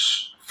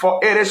 For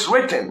it is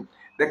written,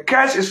 the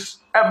curse is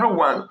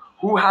everyone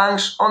who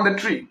hangs on the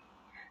tree,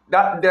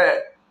 that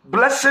the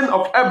blessing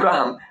of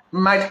Abraham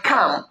might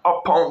come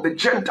upon the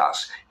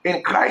Gentiles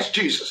in Christ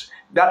Jesus,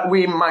 that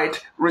we might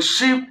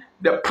receive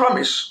the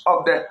promise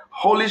of the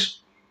Holy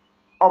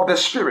of the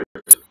Spirit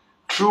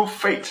through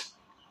faith.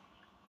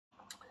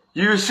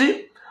 You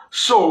see?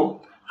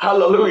 So,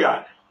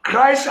 hallelujah.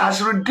 Christ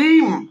has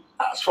redeemed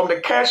us from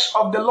the curse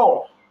of the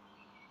law.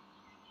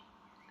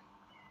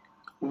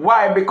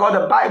 Why? Because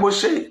the Bible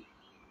says,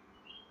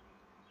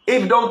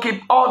 if you don't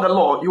keep all the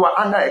law, you are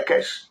under a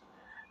curse.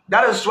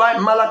 That is why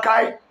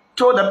Malachi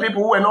told the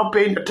people who were not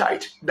paying the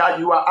tithe that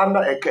you are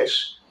under a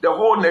curse. The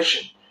whole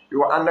nation,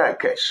 you are under a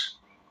curse.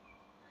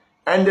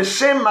 And the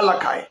same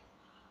Malachi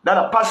that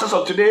the pastors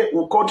of today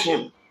will quote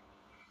him,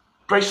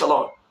 praise the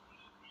Lord,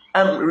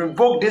 and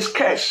revoke this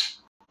curse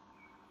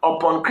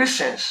upon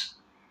Christians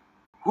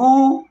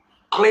who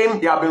claim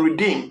they have been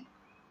redeemed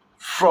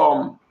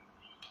from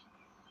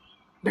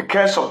the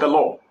curse of the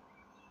law.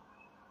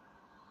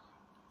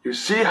 You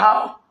see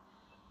how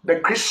the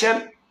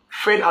Christian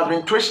faith has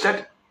been twisted?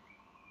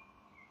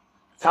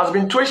 It has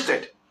been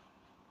twisted.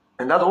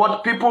 And that's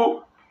what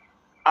people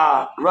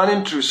are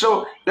running through.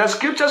 So the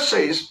scripture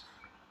says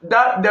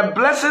that the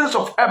blessings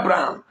of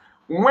Abraham,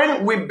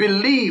 when we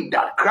believe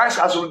that Christ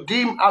has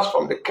redeemed us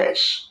from the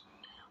curse,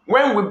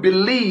 when we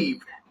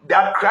believe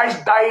that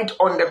Christ died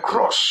on the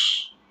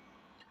cross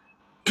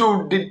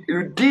to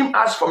redeem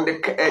us from the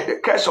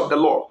curse of the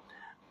law,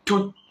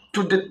 to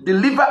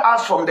deliver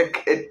us from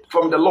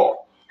the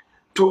law,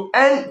 to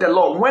end the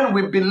law, when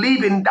we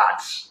believe in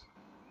that,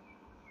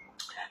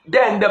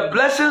 then the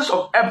blessings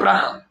of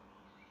Abraham,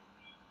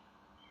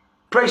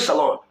 praise the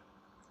Lord,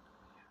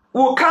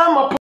 will come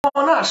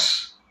upon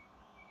us.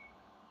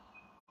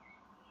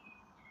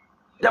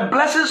 The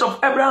blessings of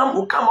Abraham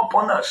will come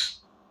upon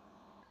us.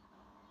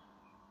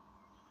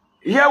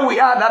 Here we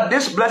are, that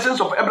these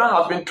blessings of Abraham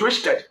have been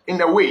twisted in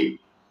a way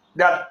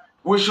that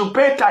we should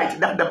pay tithe,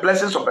 that the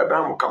blessings of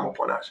Abraham will come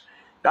upon us.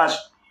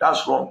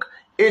 That's wrong.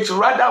 It's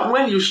rather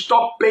when you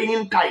stop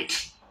paying tithe,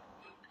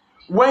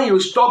 when you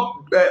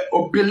stop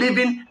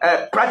believing,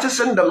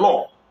 practicing the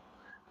law,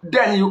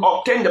 then you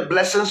obtain the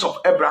blessings of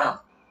Abraham.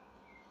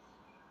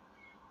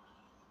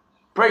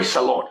 Praise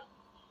the Lord.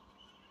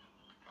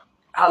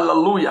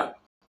 Hallelujah.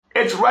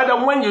 It's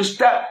rather when you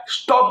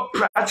stop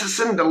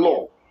practicing the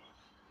law,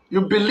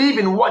 you believe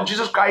in what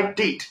Jesus Christ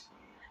did,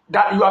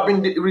 that you have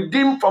been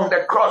redeemed from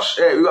the cross,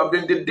 you have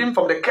been redeemed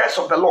from the curse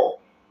of the law,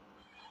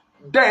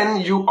 then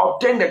you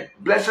obtain the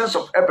blessings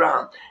of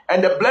Abraham.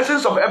 And the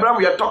blessings of Abraham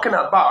we are talking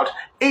about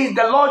is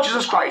the Lord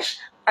Jesus Christ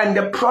and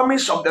the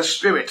promise of the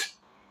Spirit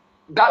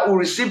that we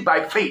receive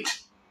by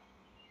faith.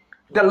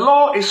 The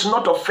law is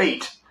not of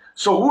faith.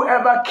 So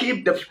whoever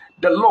keeps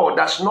the law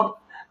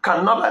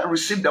cannot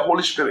receive the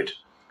Holy Spirit.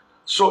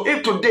 So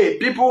if today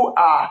people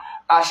are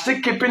still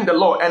keeping the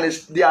law and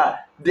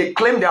they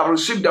claim they have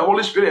received the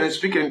Holy Spirit and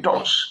speak in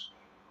tongues,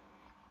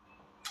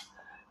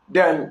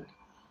 then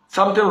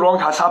something wrong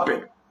has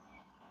happened.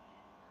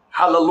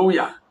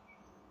 Hallelujah.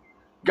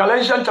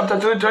 Galatians chapter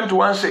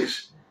 3:21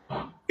 says,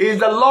 is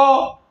the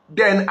law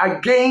then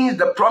against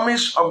the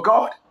promise of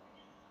God?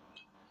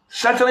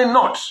 Certainly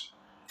not.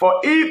 For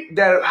if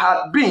there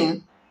had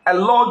been a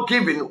law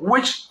given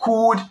which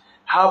could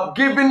have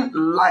given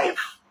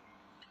life,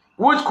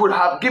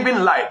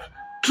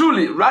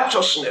 truly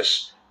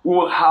righteousness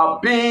would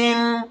have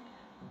been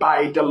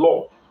by the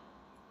law.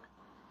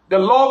 The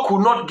law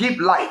could not give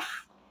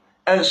life,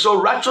 and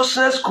so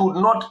righteousness could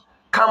not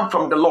come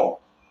from the law.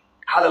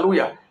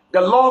 Hallelujah.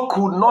 The law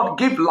could not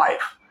give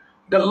life.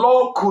 The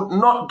law could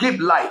not give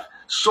life.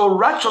 So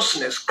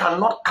righteousness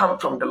cannot come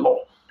from the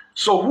law.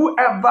 So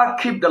whoever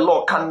keeps the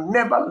law can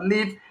never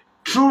live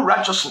true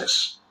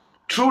righteousness.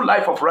 True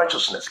life of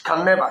righteousness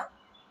can never.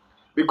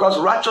 Because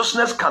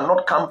righteousness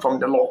cannot come from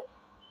the law.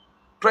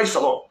 Praise the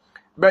Lord.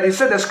 But he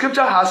said the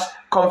scripture has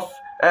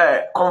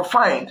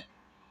confined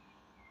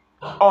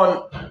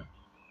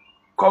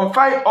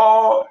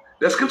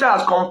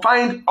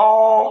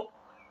all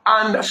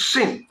under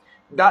sin,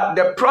 that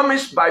the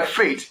promise by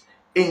faith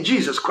in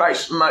Jesus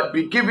Christ might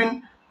be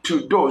given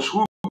to those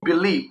who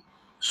believe.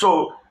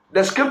 So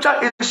the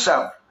scripture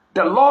itself,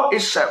 the law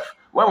itself,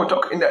 when we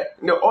talk in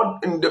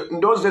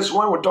those days,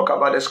 when we talk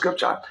about the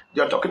scripture,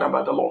 they are talking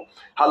about the law.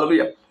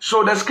 Hallelujah.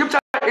 So the scripture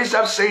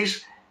itself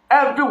says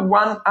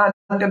everyone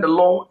under the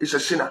law is a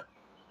sinner.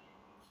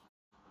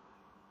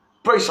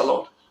 Praise the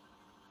Lord.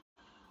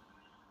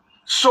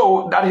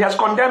 So that he has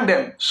condemned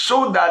them,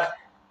 so that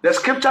the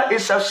scripture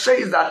itself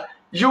says that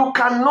you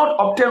cannot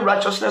obtain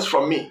righteousness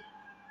from me.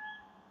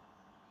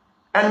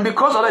 And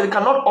because of that, you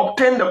cannot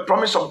obtain the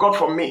promise of God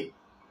from me.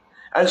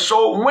 And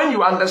so when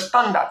you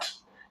understand that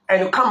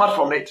and you come out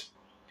from it,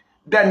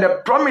 then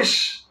the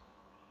promise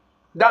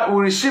that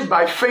we receive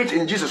by faith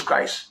in Jesus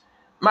Christ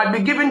might be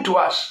given to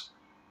us.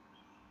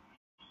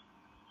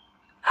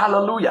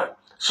 Hallelujah.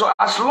 So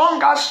as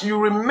long as you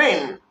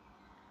remain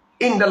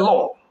in the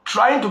law,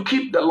 trying to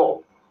keep the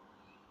law,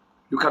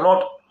 you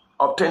cannot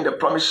obtain the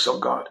promises of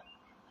God.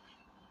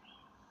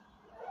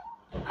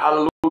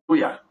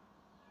 Hallelujah.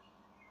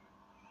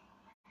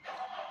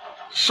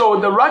 So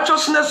the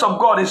righteousness of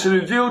God is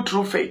revealed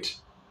through faith.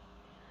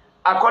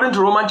 According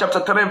to Romans chapter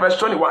 3 verse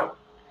 21.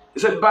 He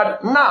said,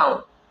 but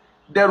now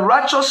the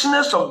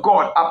righteousness of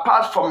God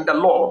apart from the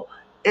law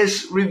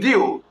is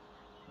revealed,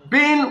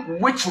 being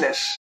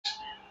witnessed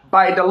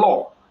by the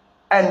law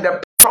and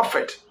the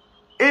prophet,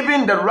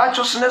 even the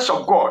righteousness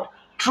of God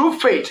through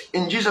faith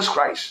in Jesus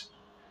Christ,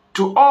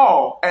 to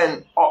all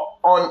and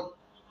on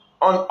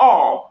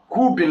all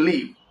who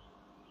believe.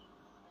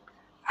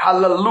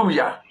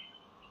 Hallelujah.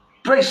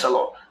 Praise the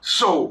Lord.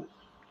 So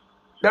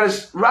there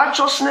is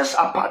righteousness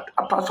apart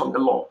from the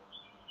law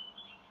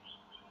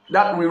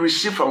that we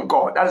receive from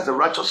God. That is the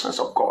righteousness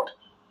of God.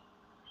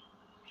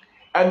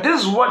 And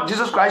this is what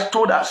Jesus Christ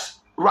told us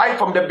right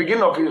from the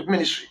beginning of his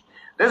ministry.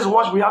 This is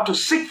what we have to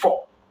seek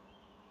for.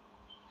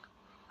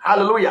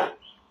 Hallelujah.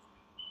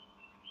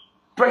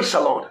 Praise the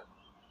Lord.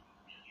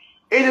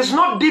 It is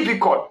not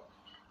difficult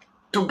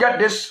to get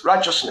this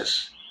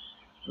righteousness,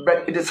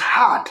 but it is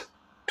hard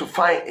to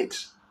find it.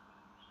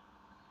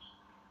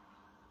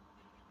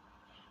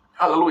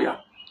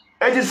 Hallelujah.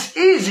 It is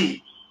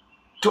easy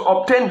to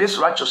obtain this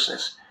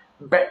righteousness,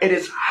 but it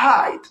is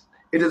hard.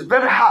 It is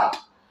very hard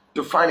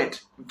to find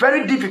it.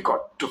 Very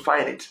difficult to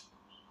find it.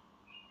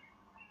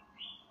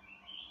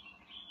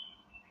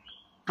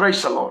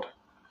 Praise the Lord.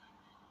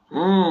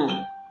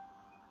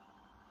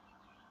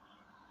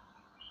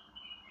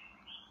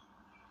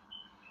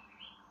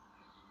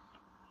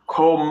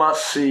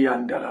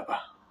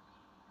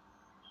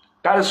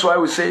 That is why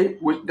we say,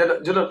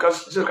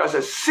 Jesus Christ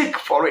says, seek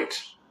for it.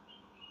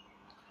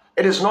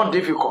 It is not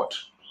difficult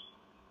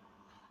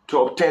to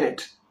obtain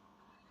it,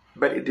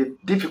 but it is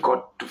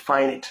difficult to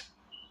find it.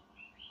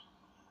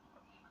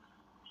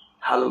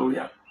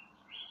 Hallelujah.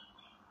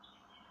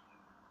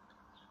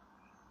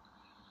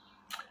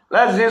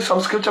 Let's read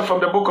some scripture from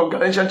the book of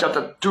Galatians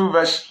chapter 2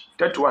 verse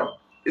 31.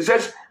 It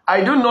says,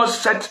 I do not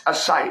set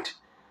aside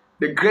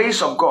the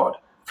grace of God,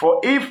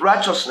 for if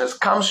righteousness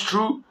comes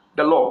through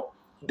the law,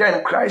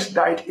 then Christ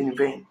died in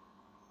vain.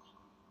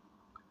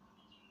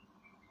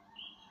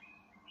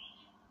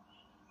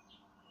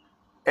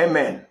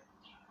 Amen.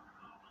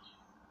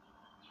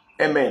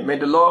 Amen. May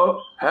the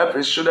Lord help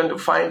his children to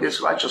find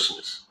this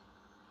righteousness.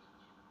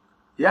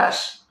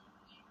 Yes.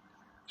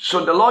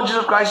 So the Lord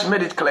Jesus Christ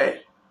made it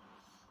clear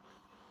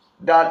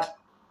that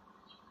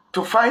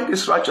to find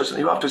this righteousness,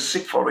 you have to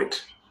seek for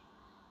it.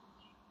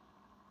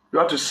 You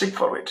have to seek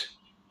for it.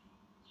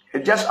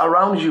 It's just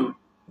around you,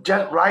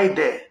 just right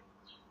there.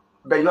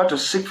 But you have to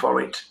seek for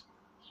it.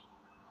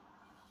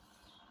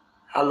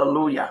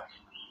 Hallelujah.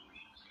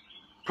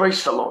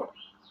 Praise the Lord.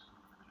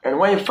 And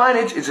when you find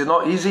it, it's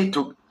not easy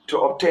to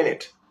obtain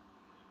it.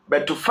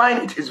 But to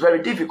find it is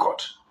very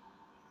difficult.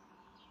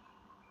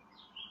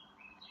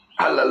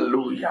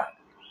 Hallelujah.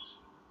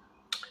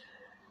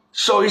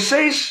 So he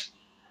says,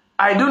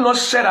 I do not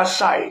set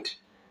aside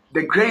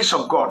the grace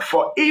of God,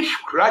 for if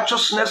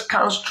righteousness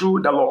comes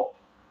through the law,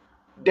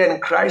 then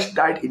Christ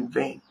died in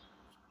vain.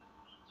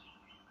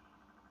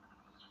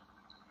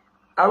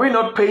 Are we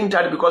not paying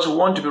tithe because we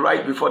want to be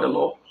right before the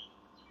law?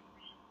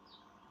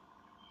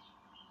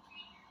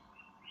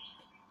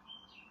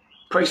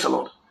 Praise the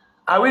Lord.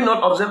 Are we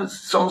not observing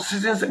some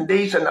seasons and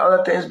days and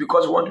other things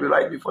because we want to be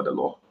right before the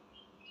Lord?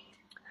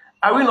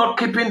 Are we not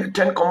keeping the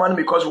 10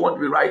 Commandments because we want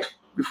to be right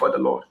before the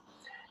Lord?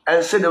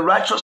 And say the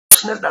righteousness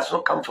does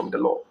not come from the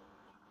law.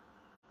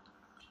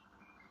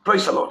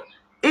 Praise the Lord.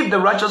 If the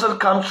righteousness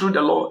comes through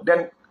the law,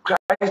 then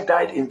Christ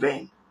died in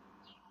vain.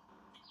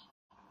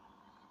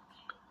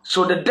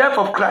 So the death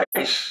of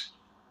Christ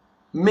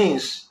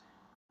means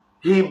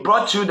he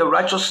brought you the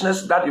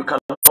righteousness that you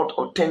cannot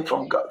obtain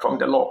from God, from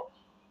the law.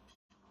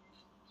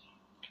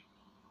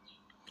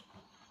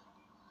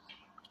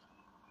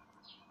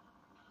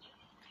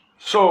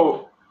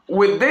 So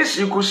with this,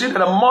 you could see that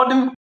the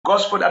modern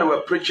gospel that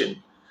we're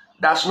preaching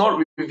does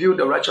not reveal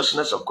the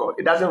righteousness of God.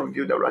 It doesn't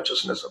reveal the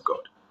righteousness of God.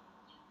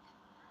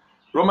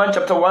 Romans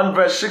chapter 1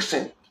 verse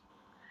 16.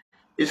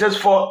 It says,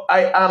 for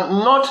I am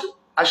not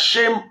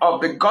ashamed of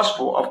the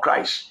gospel of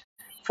Christ,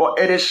 for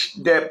it is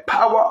the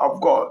power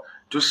of God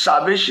to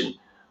salvation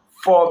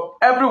for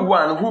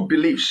everyone who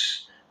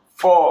believes,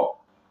 for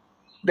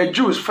the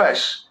Jews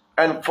first,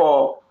 and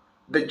for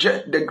the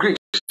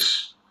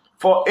Greeks.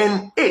 For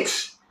in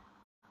it,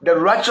 the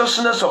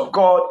righteousness of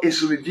God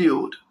is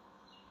revealed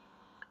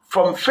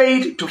from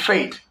faith to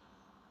faith,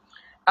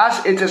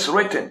 as it is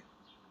written,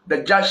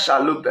 the just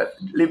shall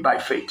live by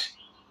faith.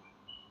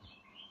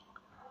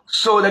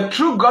 So the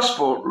true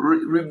gospel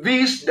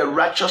reveals the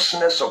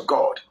righteousness of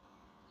God.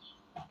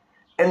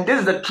 And this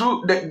is the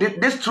true,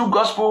 this true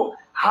gospel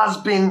has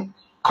been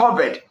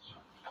covered,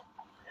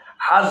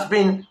 has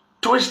been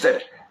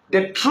twisted.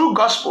 The true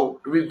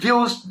gospel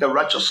reveals the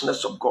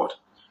righteousness of God.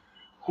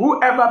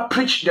 Whoever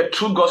preached the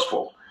true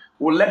gospel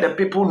will let the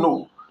people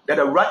know that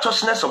the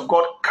righteousness of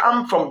God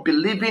comes from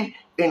believing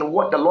in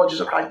what the Lord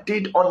Jesus Christ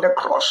did on the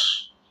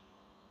cross.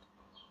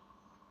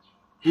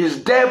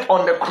 His death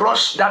on the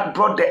cross that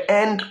brought the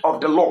end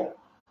of the law.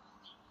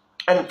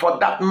 And for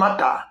that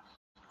matter,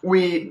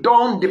 we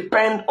don't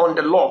depend on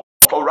the law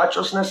for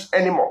righteousness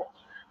anymore.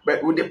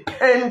 but we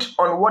depend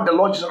on what the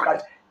Lord Jesus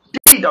Christ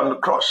did on the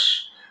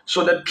cross.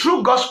 So the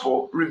true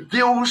gospel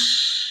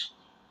reveals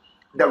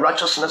the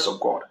righteousness of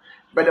God,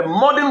 but the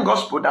modern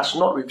gospel does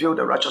not reveal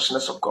the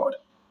righteousness of God.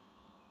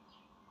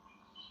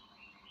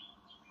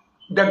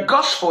 The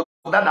gospel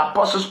that the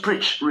apostles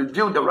preached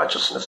revealed the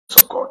righteousness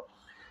of God.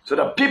 So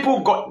the people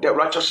got the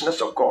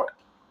righteousness of God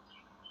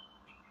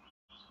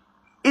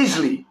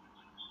easily.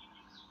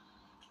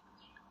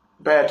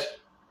 But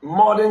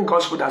modern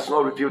gospel does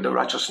not reveal the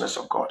righteousness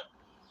of God.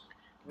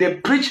 They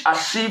preach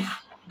as if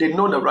they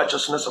know the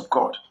righteousness of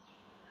God,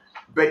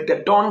 but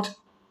they don't,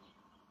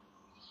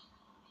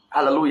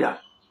 hallelujah,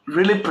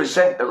 really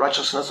present the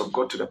righteousness of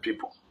God to the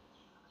people.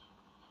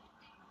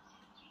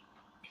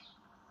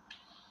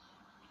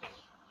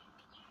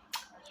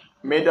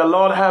 May the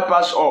Lord help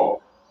us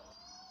all.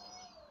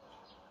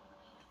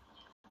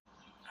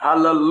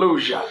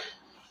 Hallelujah.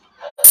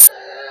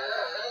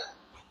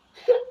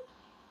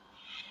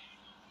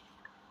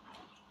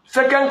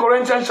 Second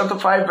Corinthians chapter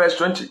 5 verse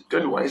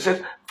 21. It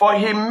says, for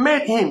he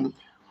made him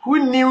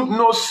who knew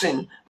no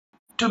sin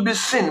to be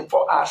sin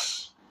for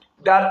us,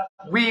 that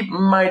we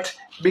might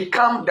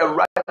become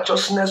the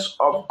righteousness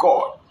of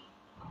God.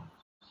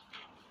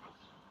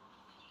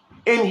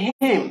 In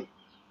him.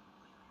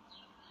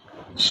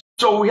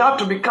 So we have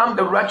to become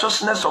the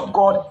righteousness of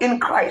God in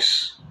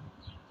Christ.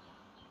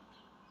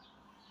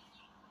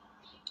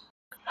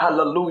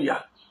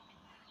 Hallelujah.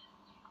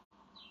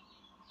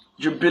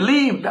 You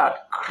believe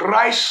that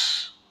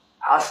Christ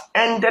has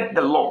ended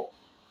the law.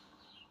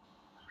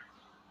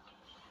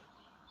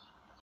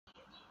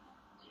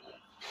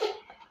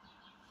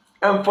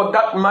 And for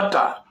that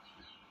matter,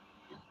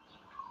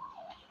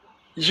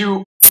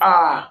 you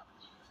are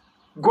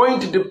going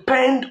to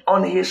depend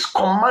on his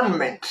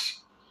commandments.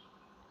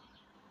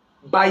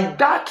 By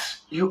that,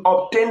 you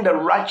obtain the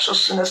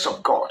righteousness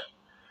of God.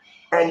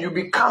 And you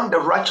become the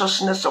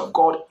righteousness of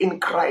God in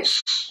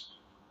Christ.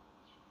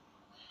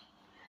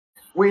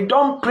 We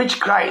don't preach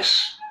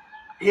Christ,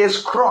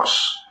 his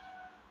cross,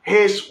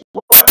 his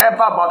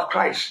whatever about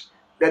Christ.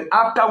 Then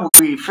after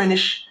we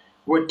finish,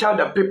 we tell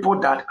the people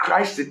that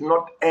Christ did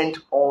not end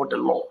all the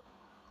law.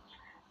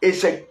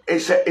 It's a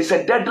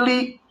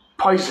deadly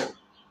poison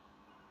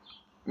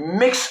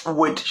mixed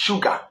with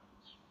sugar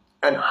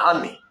and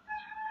honey.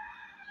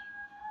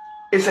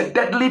 It's a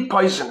deadly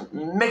poison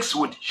mixed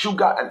with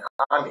sugar and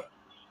honey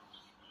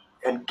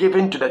and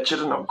given to the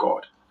children of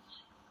God.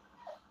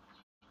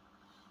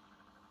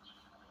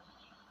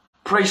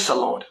 Praise the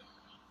Lord.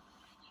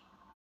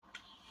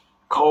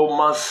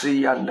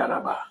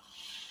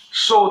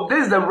 So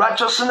this is the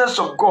righteousness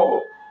of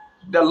God.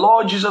 The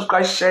Lord Jesus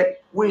Christ said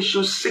we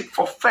should seek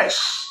for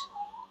first.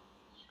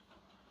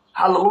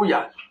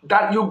 Hallelujah.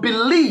 That you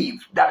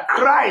believe that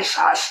Christ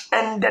has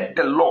ended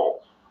the law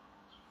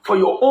for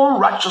your own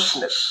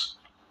righteousness.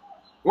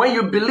 When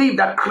you believe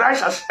that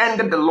Christ has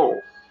ended the law,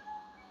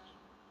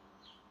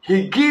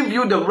 he gives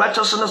you the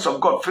righteousness of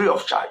God free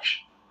of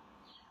charge.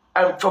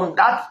 And from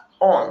that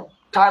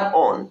time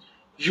on,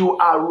 you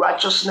are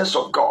righteousness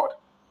of God.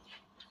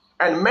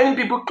 And many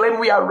people claim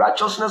we are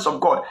righteousness of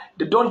God.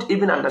 They don't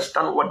even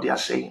understand what they are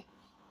saying.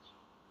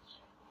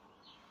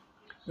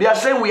 They are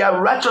saying we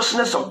are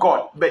righteousness of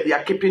God, but they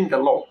are keeping the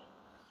law.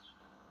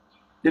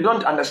 They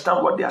don't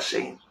understand what they are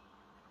saying.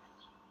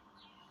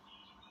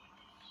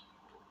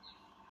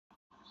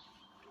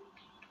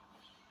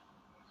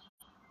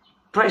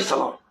 Praise the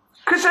Lord.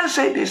 Christians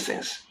say these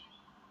things,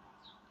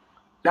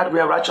 that we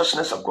are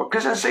righteousness of God.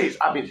 Christians say it.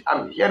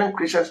 I'm hearing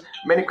Christians,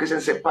 many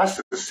Christians say,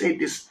 pastors say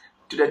this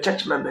to the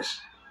church members,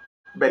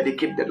 but they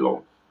keep the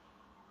law.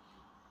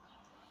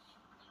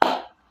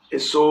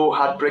 It's so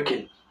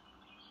heartbreaking.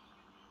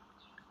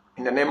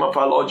 In the name of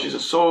our Lord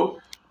Jesus. So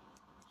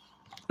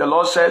the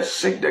Lord says,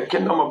 seek the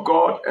kingdom of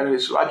God and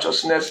his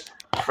righteousness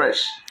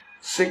first.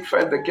 Seek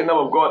first the kingdom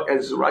of God and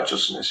his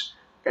righteousness,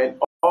 and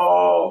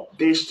all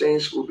these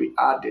things will be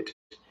added.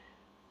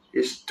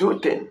 It's two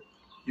things.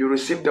 You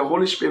receive the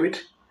Holy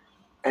Spirit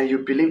and you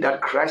believe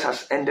that Christ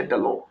has ended the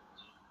law.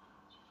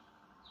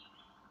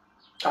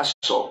 That's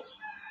all.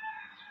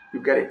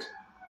 You get it.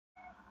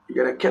 You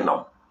get a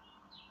kingdom.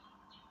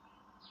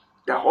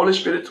 The Holy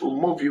Spirit will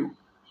move you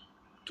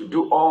to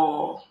do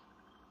all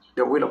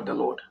the will of the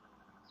Lord.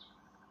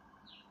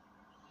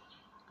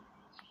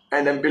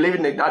 And then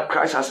believing that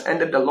Christ has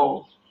ended the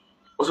law,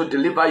 also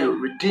deliver you,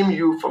 redeem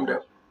you from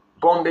the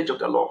bondage of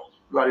the law.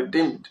 You are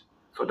redeemed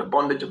from the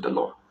bondage of the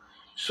law.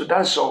 So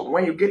that's all.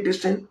 When you get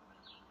this thing,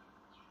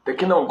 the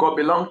kingdom of God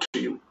belongs to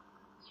you.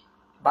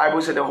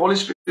 Bible said the Holy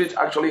Spirit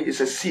actually is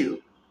a seal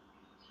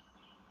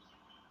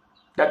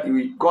that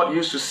God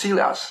used to seal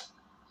us,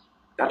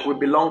 that we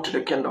belong to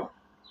the kingdom,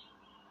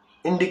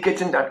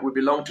 indicating that we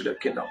belong to the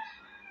kingdom.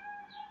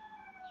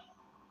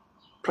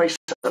 Praise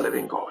the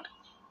living God.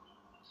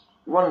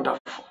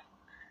 Wonderful.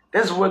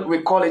 That's what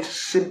we call it,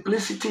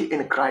 simplicity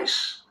in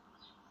Christ.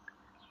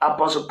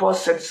 Apostle Paul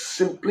said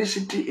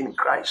simplicity in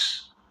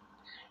Christ.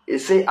 He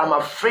said, I'm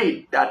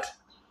afraid that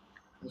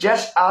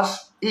just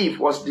as Eve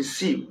was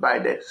deceived by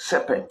the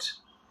serpent,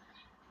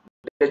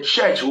 the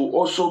church will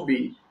also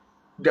be,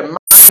 the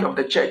mind of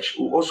the church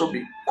will also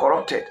be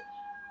corrupted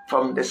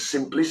from the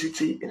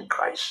simplicity in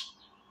Christ.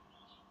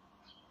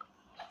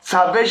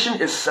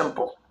 Salvation is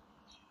simple.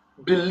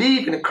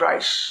 Believe in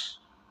Christ.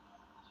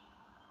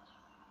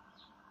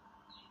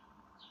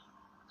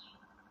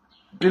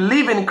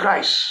 Believe in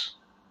Christ.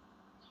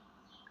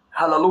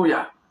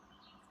 Hallelujah.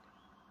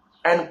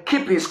 And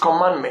keep his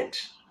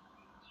commandment.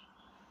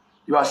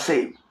 You are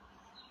saved.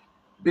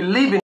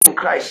 Believe in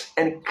Christ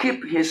and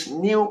keep his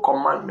new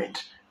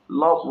commandment.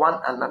 Love one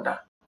another.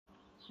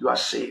 You are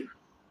saved.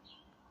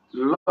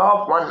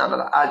 Love one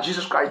another as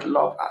Jesus Christ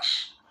loved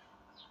us.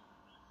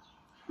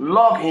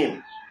 Love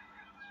him.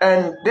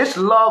 And this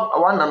love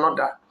one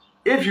another,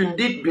 if you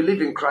indeed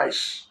believe in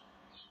Christ,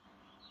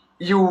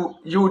 you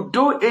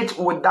do it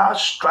without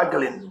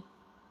struggling.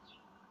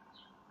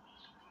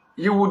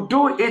 You will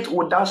do it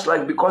without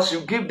struggling because you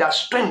give that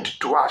strength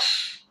to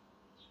us.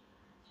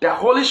 The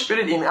Holy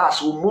Spirit in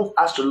us will move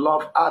us to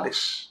love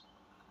others,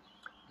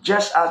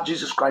 just as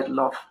Jesus Christ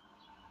loved.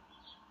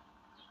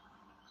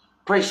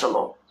 Praise the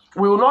Lord.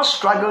 We will not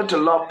struggle to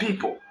love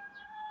people.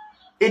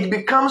 It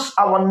becomes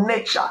our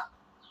nature.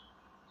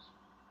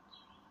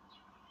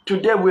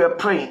 Today we are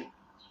praying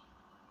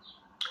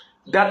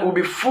that we'll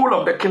be full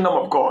of the kingdom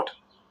of God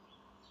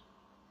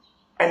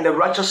and the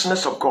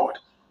righteousness of God.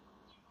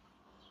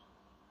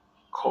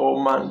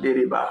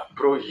 Komandiriba,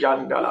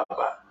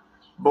 brojandalaba,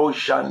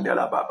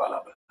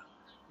 bojandalababalaba,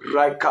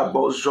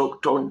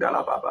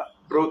 raikabozoktondelababa,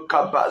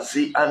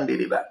 brokabazi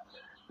andiriba,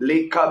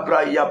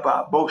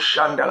 likabrayaba,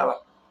 boshandalaba.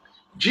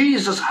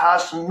 Jesus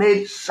has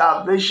made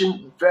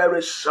salvation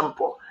very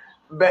simple,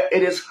 but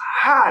it is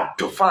hard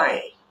to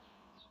find.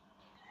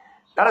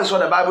 That is what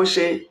the Bible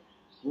says.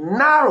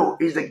 Narrow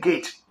is the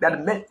gate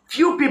that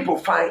few people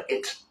find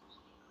it.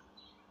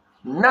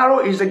 Narrow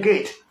is the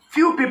gate.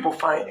 Few people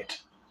find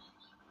it.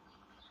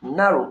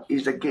 Narrow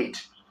is the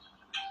gate.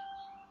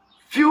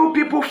 Few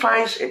people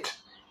find it.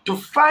 To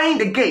find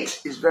the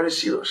gate is very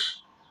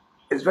serious.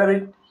 It's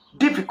very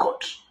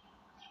difficult.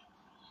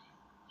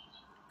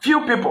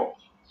 Few people.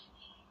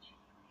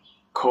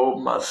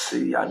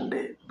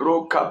 Komasiyande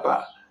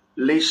brokaba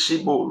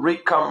leshibo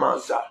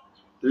rikamaza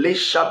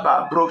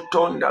leshaba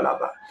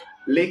brotondalaba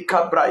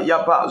lekabra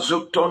yaba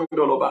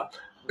zuktondoloba.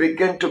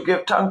 Begin to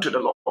give thanks to the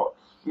Lord.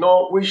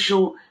 No, we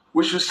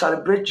should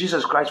celebrate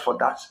Jesus Christ for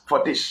that,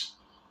 for this.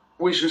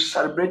 We should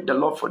celebrate the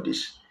Lord for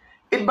this.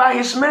 It by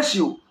his mercy,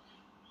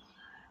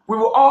 we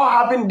were all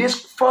having this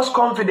false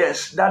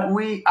confidence that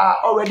we are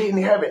already in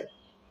heaven.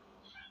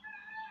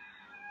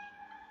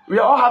 We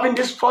are all having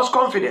this false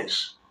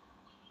confidence.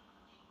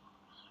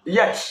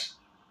 Yet,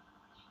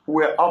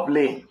 we're up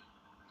lane.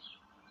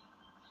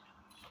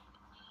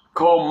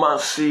 Come and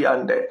see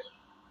and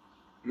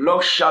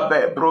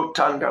Lokshabe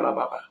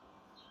Brotandalababa.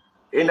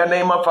 In the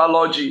name of our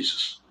Lord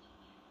Jesus,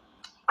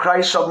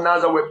 Christ of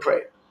Nazareth, we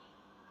pray.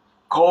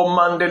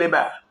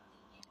 Komandeliba.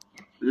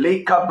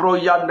 Leka bro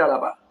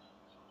yandalaba.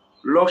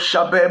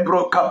 Lokshabe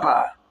bro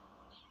kapa.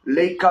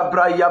 Leka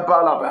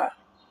brayabalaba.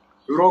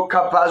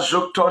 Rokapa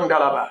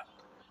zuktondalaba.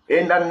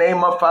 In the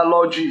name of our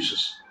Lord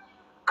Jesus,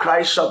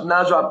 Christ of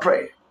Nazareth, I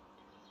pray.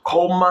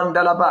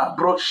 Komandalaba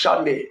bro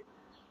shande.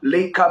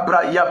 Leka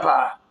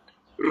brayaba.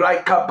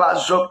 Raikaba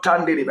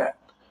zuktandeliba.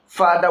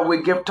 Father,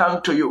 we give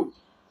thanks to you.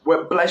 We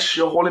bless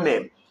your holy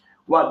name.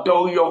 We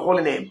adore your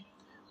holy name.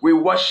 We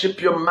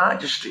worship your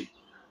majesty.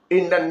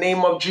 In the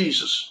name of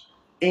Jesus.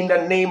 In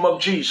the name of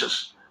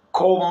Jesus.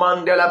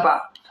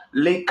 Komandelaba.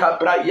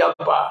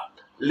 Lekabrayaba.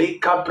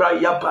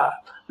 Lekabrayaba.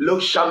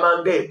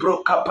 Loshamande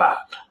brokapa.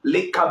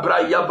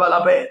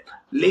 Lekabrayabalabe.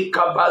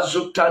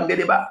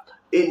 Lekabazutandeliba.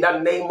 In the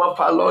name of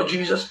our Lord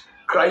Jesus,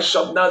 Christ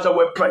of Nazareth,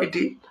 we pray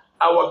thee,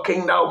 our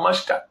King, our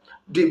Master,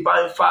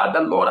 Divine Father,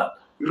 Lord.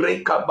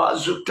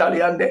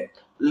 Rekabazutaliande.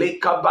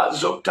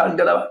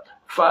 Lekabazutandela.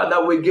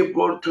 Father, we give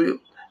glory to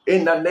you.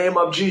 In the name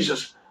of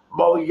Jesus.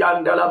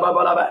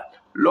 Boyandalababalaba.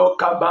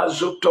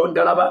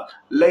 Lokabazutondalaba.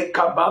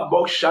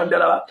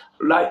 Lekababoshandelaba.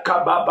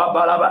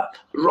 Lekabababalaba.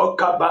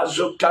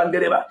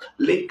 Rokabazutandeliba.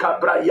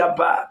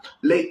 Lekabrayaba.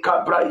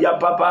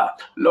 Lekabrayababa.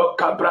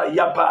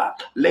 Lokabrayaba.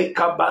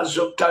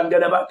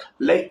 Lekabazutandelaba.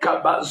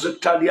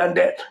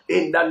 Lekabazutaliande.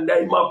 In the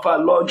name of our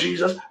Lord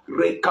Jesus.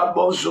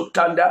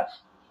 Rekabozutanda.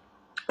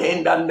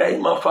 In the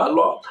name of our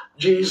Lord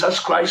Jesus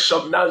Christ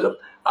of Nazareth,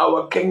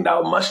 our King,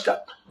 our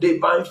Master,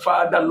 Divine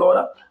Father,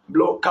 Lord,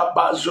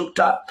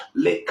 Blokabazuta,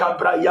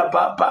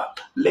 Lekabrayababa,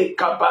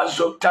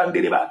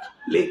 Lekabazutandiriba,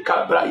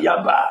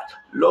 Lekabrayaba,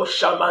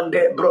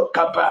 Loshamande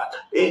Brokapa.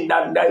 In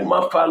the name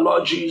of our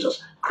Lord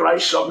Jesus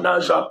Christ of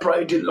Nazareth,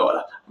 pray thee,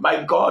 Lord,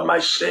 my God, my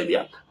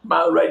Savior,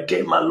 my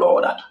Redeemer,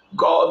 Lord,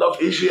 God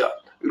of Israel.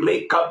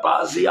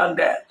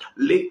 Lekabaziande,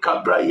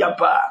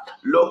 Lekabrayaba,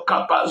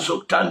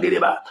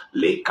 Lokabazutandiriba,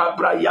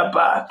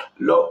 Lekabrayaba,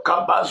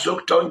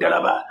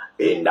 Lokabazutondalaba.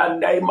 In the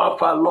name of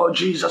our Lord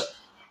Jesus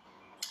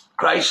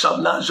Christ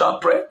of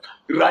Nazareth, pray.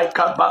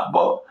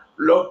 Raikababo,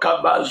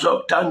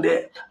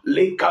 Lokabazutande,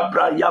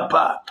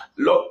 Lekabrayaba,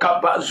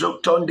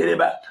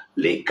 Lokabazutondiriba,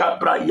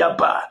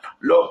 Lekabrayaba,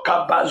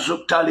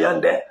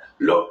 Lokabazutaliande,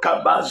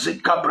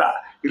 Lokabazikabra.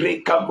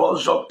 In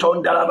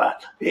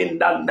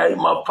the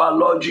name of our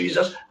Lord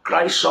Jesus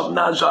Christ of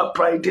Nazareth,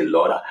 pray the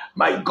Lord,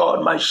 my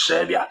God, my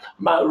Savior,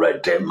 my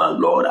Redeemer,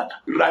 Lord.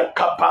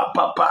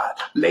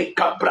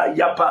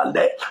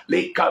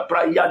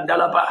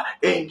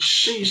 In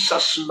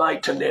Jesus'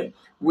 mighty name,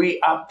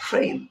 we are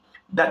praying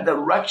that the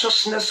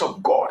righteousness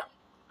of God,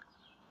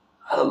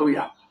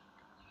 hallelujah,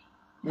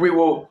 we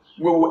will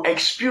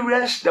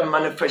experience the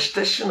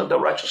manifestation of the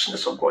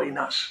righteousness of God in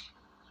us.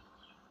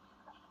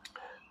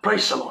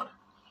 Praise the Lord.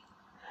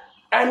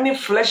 Any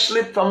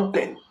fleshly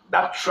something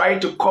that try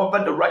to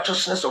cover the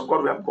righteousness of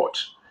God we have got,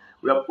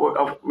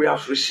 we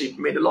have received,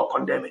 may the Lord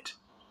condemn it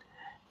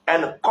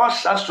and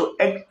cause us to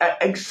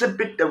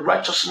exhibit the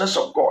righteousness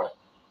of God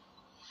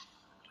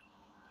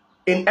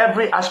in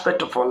every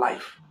aspect of our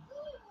life.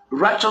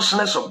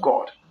 Righteousness of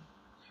God.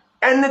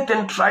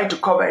 Anything try to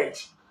cover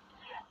it,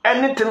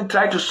 anything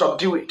try to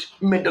subdue it,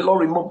 may the Lord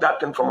remove that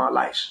thing from our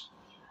lives.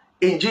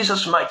 In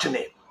Jesus' mighty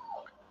name.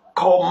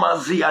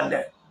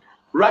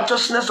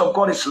 Righteousness of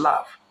God is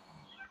love.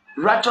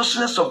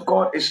 Righteousness of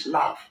God is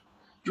love.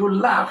 You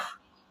love.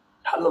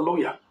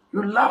 Hallelujah.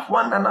 You love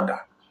one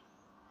another.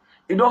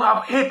 You don't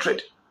have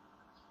hatred.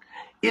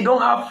 You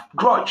don't have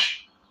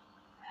grudge.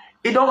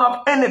 You don't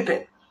have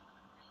anything.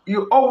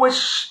 You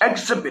always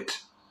exhibit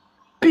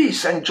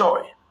peace and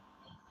joy.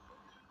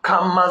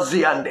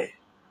 Kamaziande.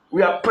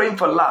 We are praying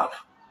for love.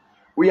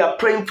 We are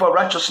praying for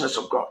righteousness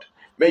of God.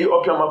 May you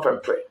open your mouth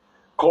and pray.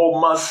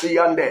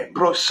 Kamaziande,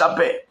 bro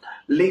sabe,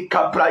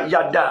 likabra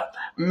yada.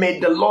 May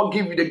the Lord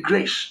give you the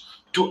grace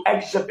to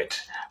exhibit.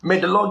 May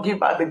the Lord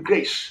give us the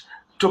grace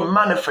to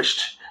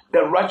manifest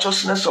the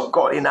righteousness of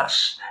God in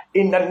us.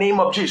 In the name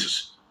of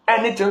Jesus.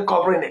 Anything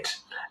covering it,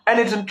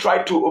 anything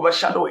try to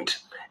overshadow it,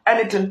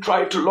 anything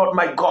try to, Lord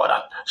my God,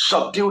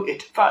 subdue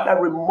it. Father,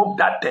 remove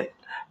that thing.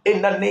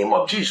 In the name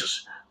of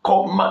Jesus.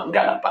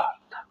 Komangalaba,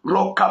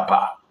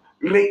 Lokapa,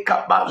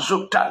 Lekapa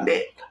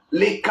Zutane,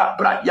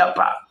 Lekabra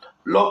Yapa,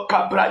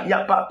 Lokabra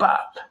Yapapa,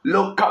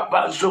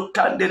 Lokapa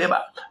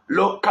Zutandeleba,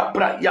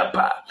 Lokabra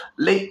Yapa,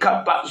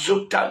 Lekapa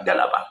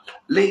Zutandelaba,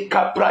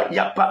 Lekabra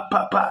Yapa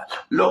Papa,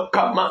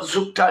 Lokama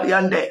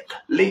Zutariande,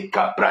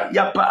 Lekabra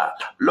Yapa,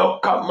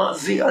 Lokama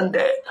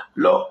Ziande,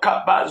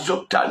 Lokaba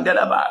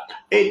Zutandelaba.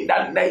 In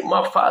the name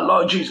of our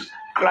Lord Jesus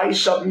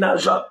Christ of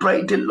Nazareth,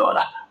 pray the Lord.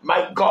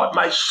 My God,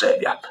 my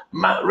Savior,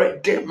 my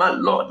Redeemer,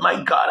 Lord,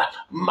 my God.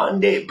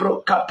 Mande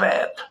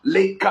brokape,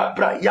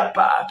 lekabra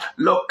yapa,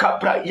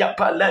 lokabra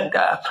yapa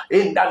lenda.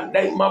 In the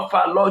name of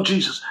our Lord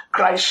Jesus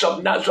Christ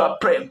of Nazareth,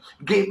 pray.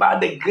 Give us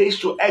the grace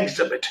to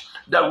exhibit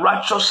the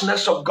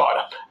righteousness of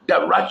God.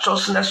 The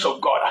righteousness of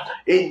God.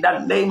 In the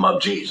name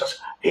of Jesus.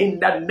 In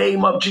the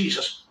name of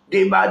Jesus.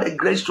 Give us the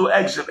grace to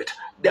exhibit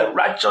the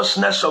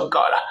righteousness of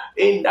God.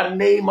 In the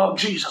name of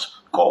Jesus.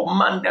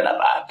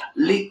 Commandalaba,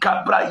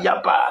 Likabra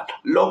Yaba,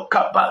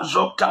 Lokaba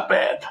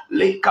Zoktabe,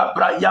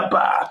 Likabra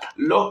Yaba,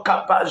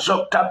 Lokaba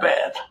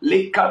Zoktabe,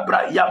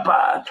 Likabra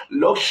Yaba,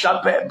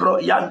 Loshabe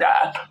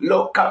Broyanda,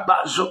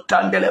 Lokaba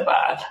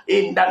Zoktandeleba.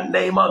 In the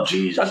name of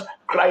Jesus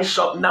Christ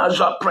of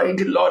Nazareth, pray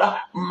the Lord,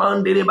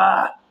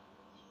 Mandeliba.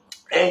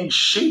 In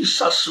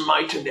Jesus'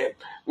 mighty name.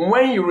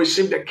 When you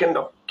receive the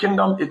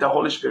kingdom is the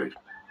Holy Spirit.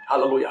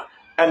 Hallelujah.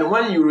 And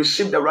when you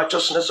receive the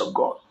righteousness of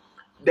God,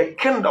 the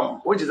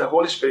kingdom, which is the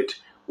Holy Spirit,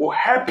 will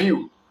help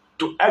you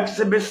to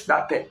exhibit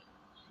that thing,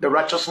 the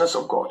righteousness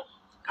of God.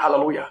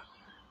 Hallelujah.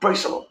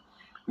 Praise the Lord.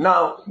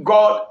 Now,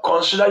 God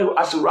considers you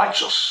as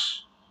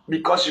righteous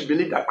because you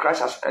believe that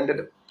Christ has ended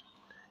it.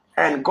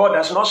 And God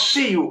does not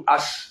see you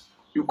as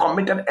you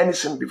committed any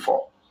sin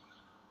before.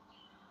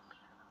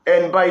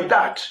 And by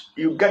that,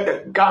 you get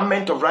the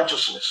garment of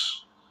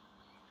righteousness.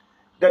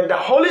 Then the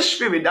Holy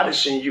Spirit that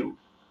is in you,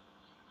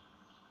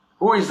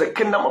 who is the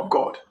kingdom of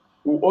God,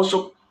 will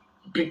also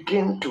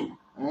begin to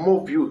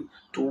move you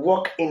to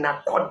walk in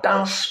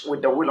accordance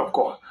with the will of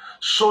God,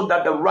 so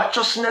that the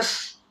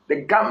righteousness,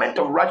 the garment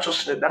of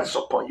righteousness that is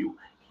upon you,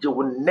 you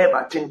will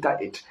never tinter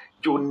it.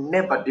 You will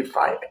never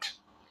defile it.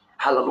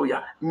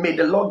 Hallelujah. May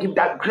the Lord give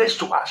that grace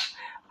to us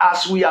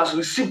as we have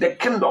received the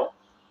kingdom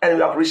and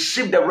we have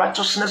received the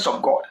righteousness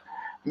of God.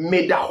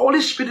 May the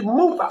Holy Spirit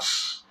move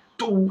us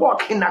to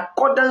walk in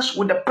accordance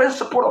with the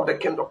principle of the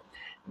kingdom,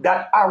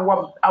 that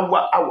our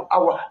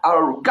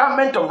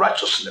garment of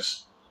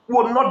righteousness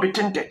will not be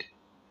tainted,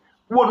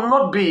 will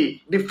not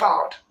be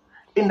defiled.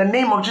 In the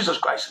name of Jesus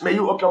Christ, may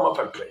you open your mouth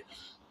and pray.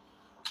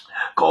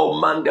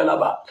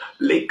 Komandelaba,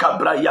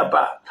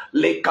 lekabrayaba,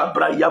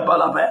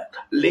 lekabrayabalabe,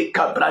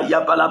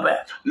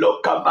 lekabrayabalabe,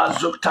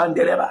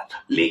 lokabazuktandeleba,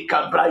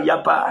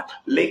 lekabrayaba,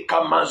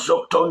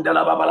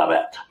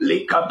 lekamazuktondelabalabe,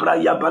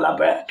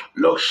 lekabrayabalabe,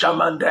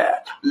 lokshamande,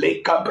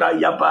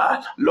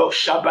 lekabrayaba,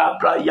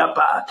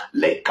 lokshababrayaba,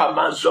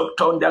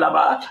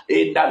 lekamazuktondelaba.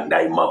 In the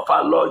name of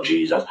our Lord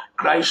Jesus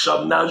Christ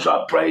of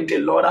Nazareth, pray the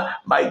Lord,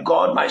 my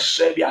God, my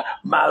Savior,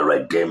 my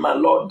Redeemer,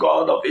 Lord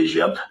God of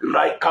Israel.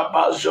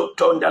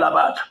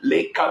 Raikabazotondalaba,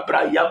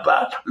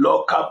 Lekabrayaba,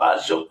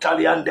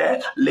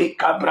 Lokabazotaliande,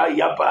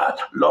 Lekabrayaba,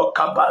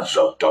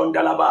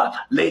 Lokabazotondalaba,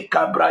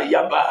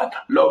 Lekabrayaba,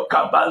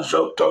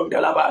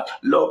 Lokabazotondalaba,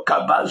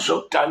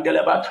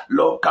 Lokabazotandalaba,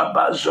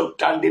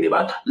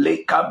 Lokabazotandalaba,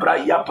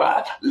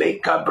 Lekabrayaba,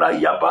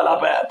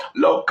 Lekabrayabalaba,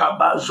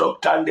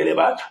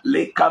 Lokabazotandalaba,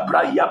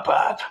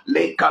 Lekabrayaba,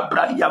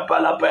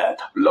 Lekabrayabalaba,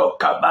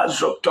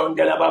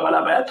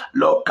 Lokabazotondalaba,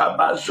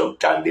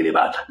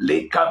 Lokabazotandalaba,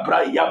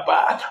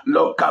 Lekabrayaba,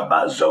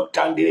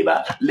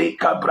 Lokabazotandalaba,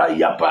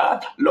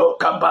 Lekabrayaba,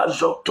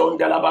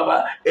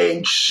 Lokabazotondalaba.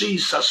 In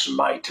Jesus'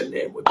 mighty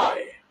name we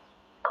pray.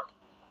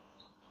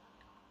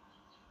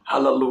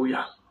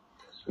 Hallelujah.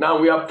 Now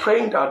we are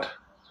praying that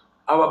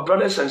our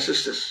brothers and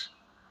sisters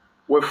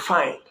will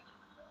find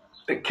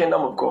the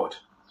kingdom of God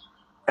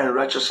and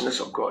righteousness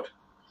of God.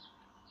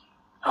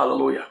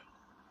 Hallelujah.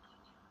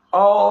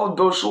 All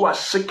those who are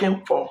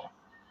seeking for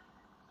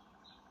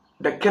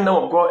the kingdom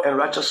of God and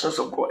righteousness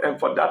of God, and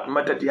for that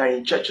matter, they are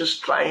in churches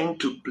trying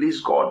to please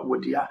God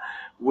with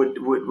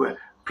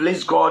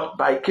please God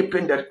by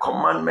keeping the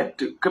commandment,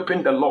 to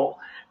keeping the law.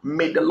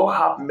 May the Lord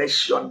have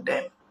mercy on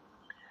them.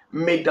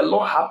 May the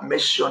Lord have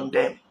mercy on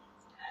them.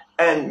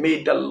 And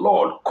may the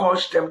Lord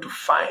cause them to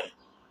find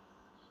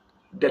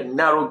the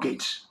narrow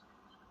gates,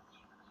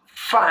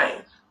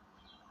 find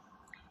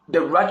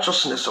the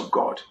righteousness of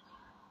God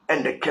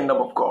and the kingdom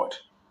of God.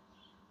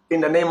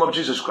 In the name of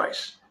Jesus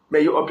Christ,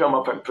 may you open your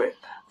mouth and pray.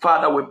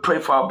 Father, we pray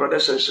for our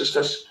brothers and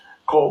sisters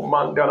called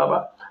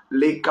Mandalaba,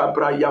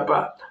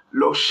 Lekabrayaba,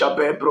 Lo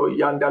Shabe Bro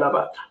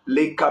Yandalaba,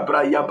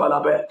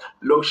 Lekabrayabalabe,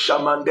 Lo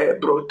Shamande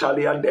Bro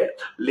Taliande,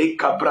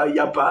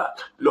 Lekabrayaba,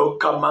 Lo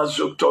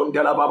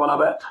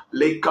Kamazutondalababe,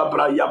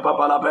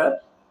 Lekabrayabalabe.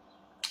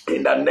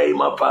 In the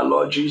name of our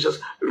Lord Jesus,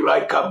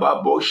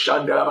 Raikababo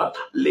Shandalaba,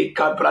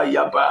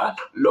 Likabrayaba,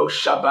 Lo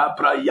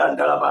Shababra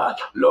Yandalaba,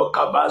 Lo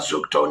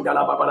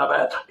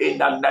Kabazutondalaba. In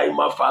the name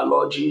of our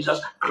Lord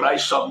Jesus,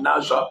 Christ of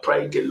Nazareth,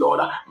 pray the Lord,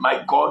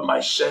 my God, my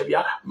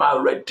Savior, my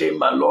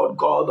Redeemer, Lord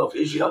God of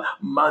Israel,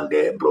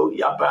 Mande Bro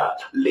Yaba,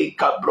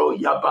 Likabro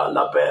Yaba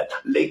Labe,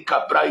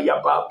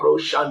 Likabrayaba Bro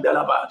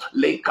Shandalaba,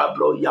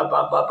 Likabro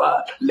Yaba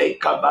Baba,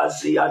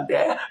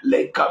 Likabaziande,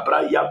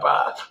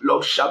 Likabrayaba, Lo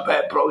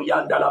Shabe Bro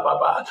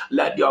Yandalaba.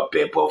 Let your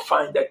people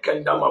find the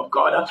kingdom of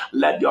God.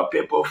 Let your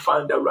people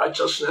find the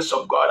righteousness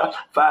of God.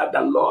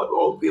 Father, Lord,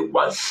 all the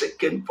ones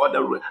seeking for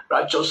the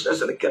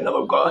righteousness and the kingdom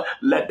of God,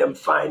 let them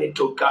find it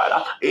to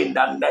God. In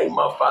the name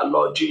of our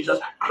Lord Jesus,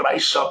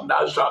 Christ of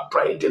Nazareth,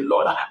 pray the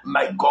Lord,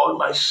 my God,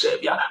 my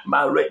Savior,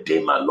 my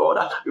Redeemer, Lord.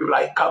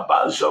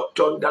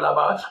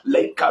 Raikabazotondalaba,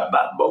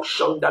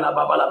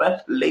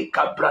 Lekababokshondalaba,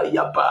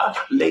 Lekabrayaba,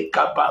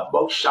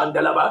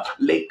 Lekababokshondalaba,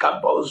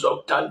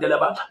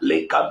 Lekabozotandalaba,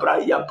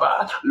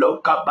 Lekabrayaba,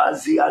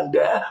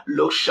 Lokabaziande,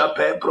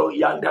 Loshapebro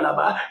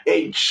Yandalaba,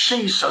 in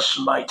Jesus'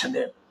 mighty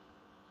name.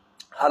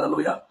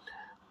 Hallelujah.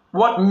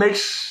 What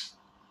makes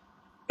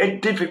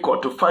it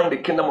difficult to find the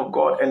kingdom of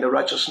God and the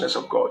righteousness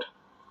of God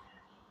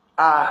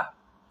are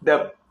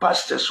the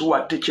pastors who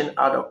are teaching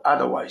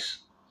otherwise.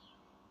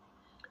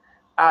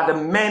 Are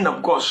the men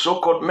of God,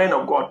 so-called men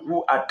of God,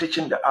 who are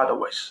teaching the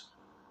otherwise.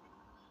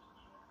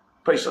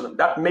 Praise the Lord.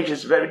 That makes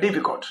it very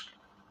difficult.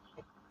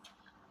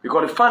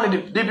 Because they find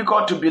it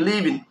difficult to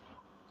believe in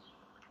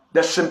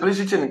the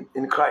simplicity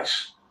in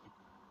Christ.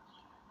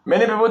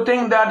 Many people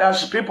think that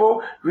as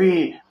people,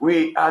 we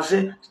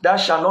say, thou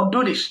shalt not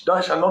do this,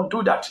 thou shalt not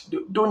do that,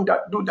 do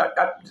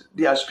that.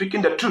 They are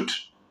speaking the truth.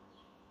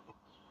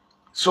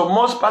 So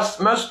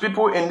most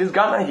people in this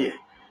Ghana here,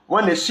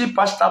 when they see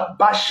pastor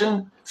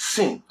bashing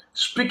sin,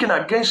 speaking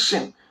against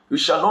sin, you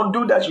shall not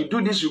do that, you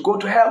do this, you go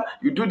to hell,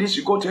 you do this,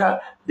 you go to hell,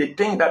 they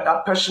think that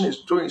that person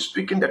is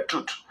speaking the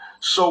truth.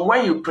 So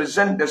when you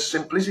present the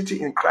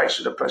simplicity in Christ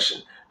to the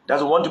person,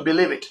 doesn't want to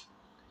believe it.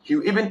 He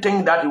even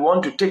think that you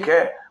want to take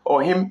her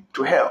or him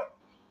to hell.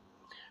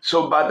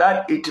 So by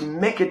that, it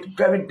make it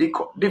very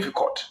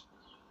difficult.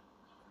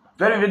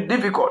 Very, very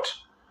difficult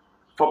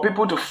for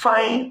people to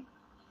find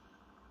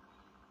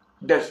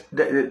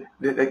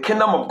the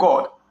kingdom of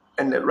God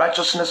and the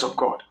righteousness of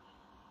God.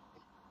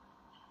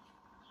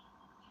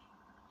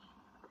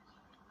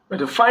 But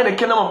to find the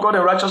kingdom of God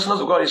and righteousness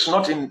of God is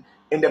not in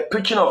the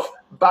preaching of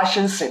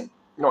bashing sin.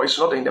 No, it's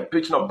not in the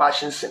preaching of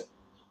bashing sin.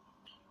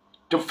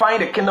 To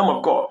find the kingdom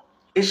of God,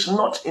 it's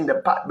not in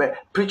the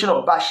preaching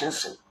of bashing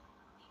sin.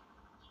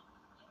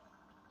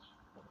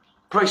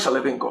 Praise the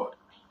living God.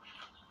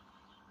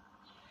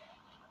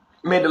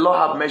 May the Lord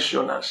have mercy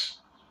on us.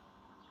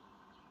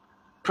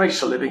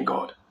 Praise the living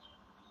God.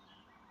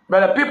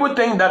 But the people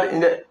think that in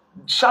the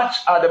church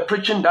are the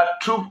preaching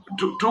that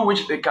through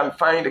which they can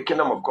find the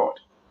kingdom of God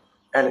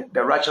and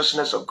the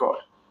righteousness of God.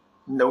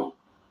 No.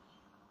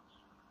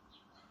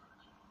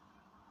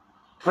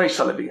 Praise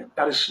the living God.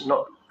 That is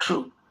not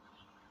true.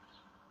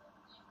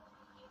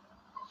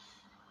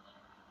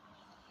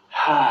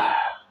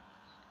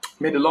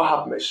 May the Lord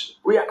have mercy.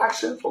 We are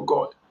asking for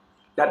God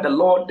that the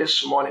Lord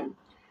this morning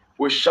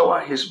will shower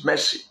his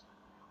mercy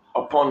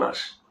upon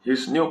us,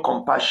 his new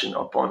compassion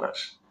upon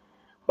us.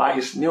 By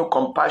his new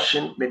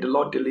compassion, may the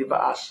Lord deliver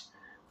us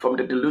from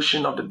the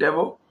delusion of the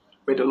devil.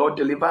 May the Lord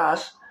deliver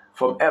us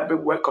from every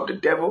work of the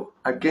devil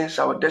against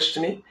our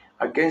destiny,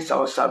 against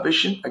our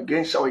salvation,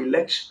 against our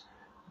elect.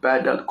 By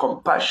the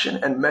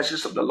compassion and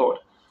mercies of the Lord,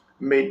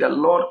 may the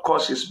Lord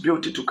cause his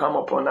beauty to come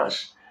upon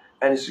us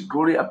and his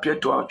glory appear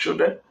to our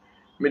children.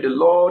 May the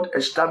Lord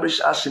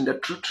establish us in the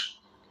truth.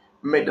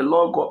 May the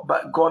Lord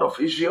God of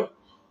Israel,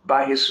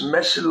 by his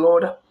mercy,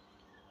 Lord,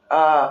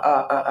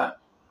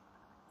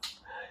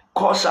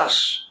 cause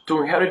us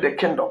to inherit the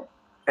kingdom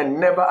and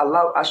never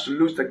allow us to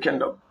lose the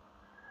kingdom.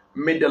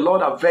 May the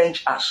Lord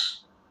avenge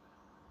us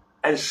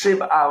and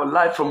save our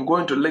life from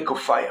going to the lake of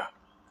fire.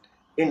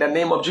 In the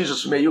name of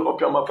Jesus, may you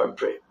open your mouth and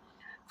pray.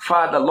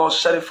 Father, Lord,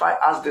 satisfy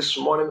us this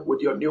morning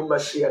with your new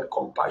mercy and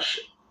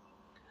compassion.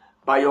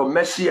 By your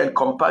mercy and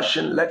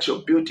compassion, let your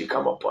beauty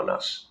come upon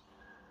us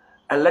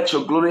and let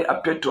your glory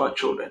appear to our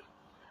children.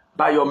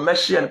 By your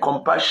mercy and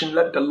compassion,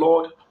 let the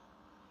Lord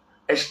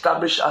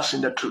establish us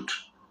in the truth.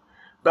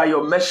 By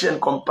your mercy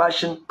and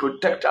compassion,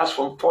 protect us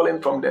from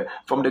falling from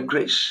the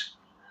grace.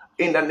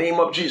 In the name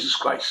of Jesus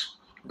Christ,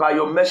 by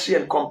your mercy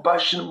and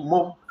compassion,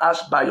 move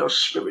us by your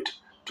Spirit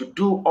to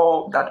do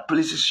all that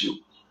pleases you.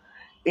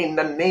 In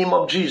the name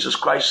of Jesus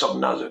Christ of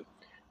Nazareth,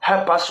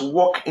 help us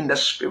walk in the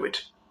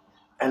Spirit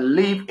and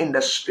live in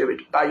the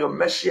Spirit. By your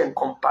mercy and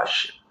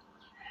compassion,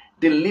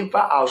 deliver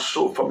our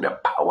soul from the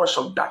powers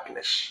of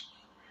darkness.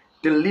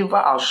 Deliver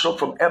our soul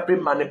from every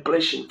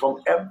manipulation,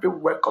 from every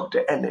work of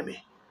the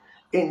enemy.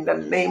 In the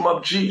name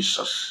of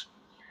Jesus,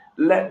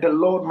 let the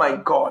Lord my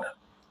God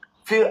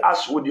fill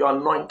us with your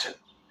anointing.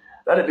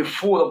 Let it be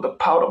full of the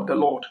power of the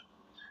Lord.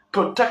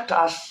 Protect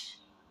us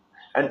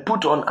and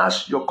put on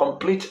us your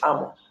complete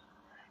armor.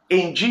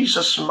 In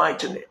Jesus'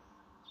 mighty name,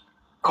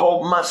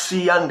 call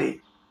Masiyande,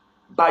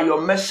 by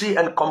your mercy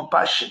and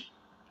compassion.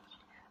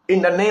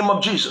 In the name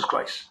of Jesus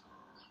Christ,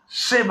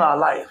 save our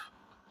life.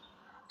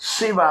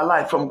 Save our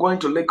life from going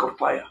to lake of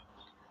fire.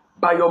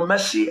 By your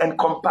mercy and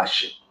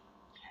compassion,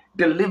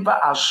 deliver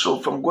our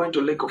soul from going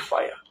to lake of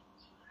fire.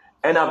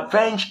 And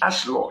avenge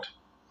us, Lord,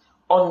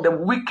 on the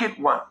wicked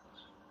one.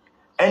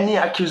 Any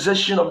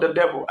accusation of the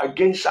devil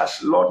against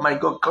us, Lord my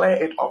God, clear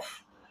it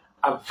off.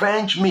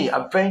 Avenge me,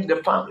 avenge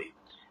the family,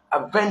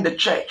 avenge the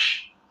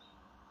church.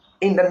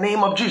 In the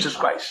name of Jesus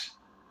Christ,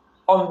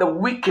 on the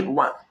wicked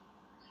one.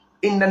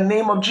 In the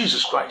name of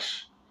Jesus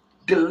Christ,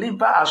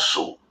 deliver our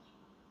soul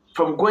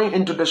from going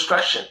into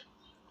destruction.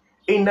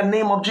 In the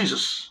name of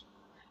Jesus,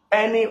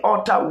 any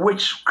altar,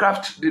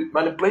 witchcraft,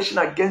 manipulation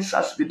against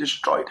us be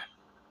destroyed.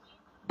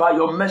 By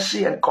your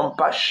mercy and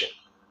compassion,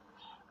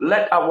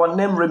 let our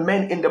name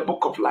remain in the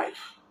book of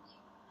life.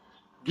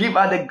 Give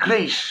us the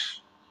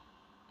grace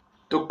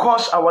to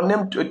cause our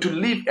name to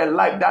live a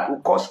life that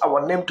will cause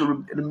our name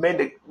to remain in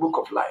the book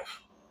of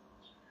life.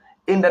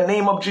 In the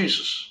name of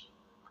Jesus,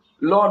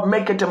 Lord,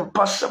 make it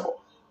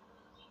impossible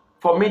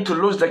for me to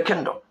lose the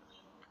kingdom.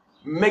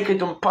 Make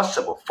it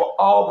impossible for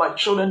all my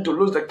children to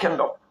lose the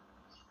kingdom.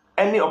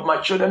 Any of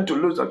my children to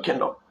lose the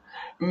kingdom.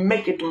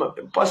 Make it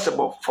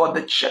impossible for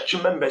the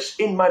church members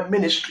in my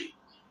ministry,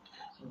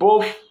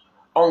 both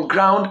on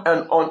ground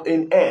and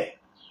in air,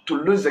 to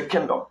lose the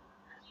kingdom.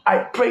 I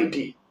pray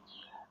thee,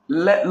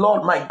 let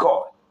Lord my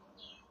God,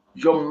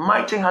 your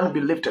mighty hand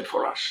be lifted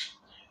for us.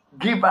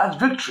 Give us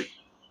victory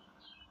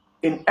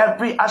in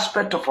every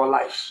aspect of our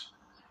lives.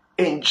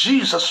 In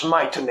Jesus'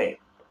 mighty name,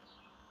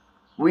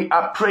 we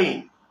are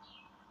praying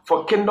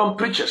for kingdom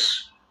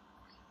preachers,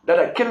 that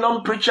the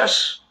kingdom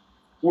preachers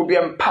will be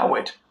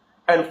empowered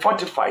and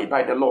fortified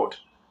by the Lord,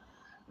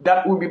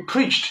 that will be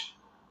preached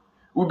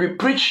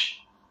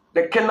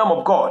the kingdom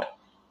of God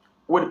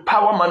with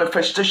power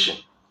manifestation,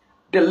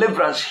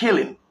 deliverance,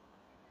 healing,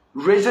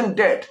 raising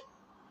dead.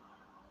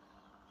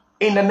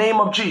 In the name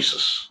of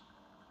Jesus,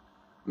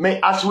 may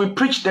as we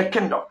preach the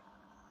kingdom,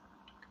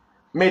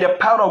 may the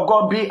power of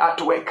God be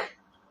at work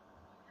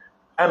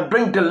and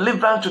bring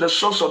deliverance to the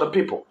souls of the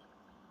people.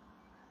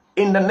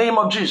 In the name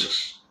of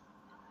Jesus,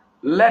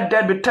 let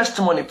there be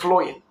testimony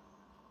flowing.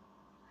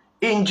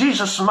 In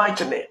Jesus'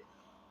 mighty name,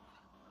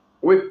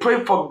 we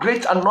pray for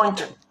great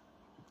anointing,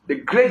 the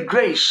great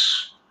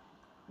grace,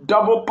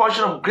 double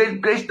portion of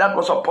great grace that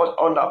was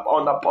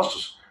on the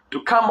apostles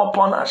to come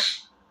upon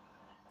us.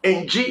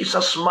 In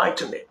Jesus'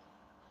 mighty name,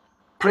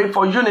 pray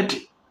for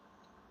unity.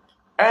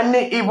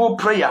 Any evil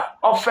prayer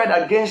offered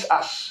against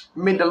us,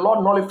 may the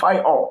Lord nullify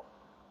all.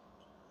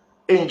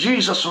 In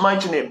Jesus'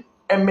 mighty name,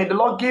 and may the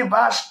Lord give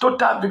us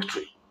total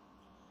victory,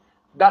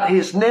 that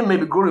his name may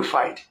be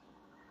glorified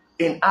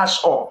in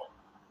us all.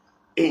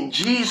 In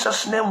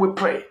Jesus' name we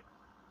pray.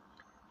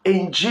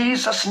 In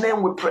Jesus'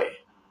 name we pray.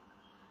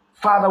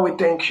 Father, we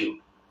thank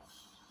you.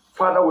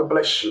 Father, we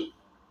bless you.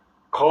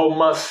 In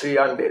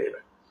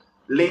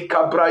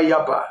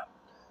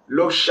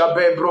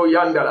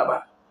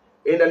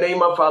the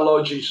name of our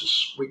Lord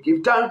Jesus, we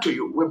give thanks to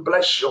you. We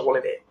bless your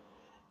holy name.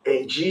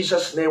 In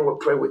Jesus' name we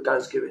pray with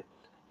thanksgiving.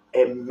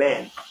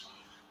 Amen.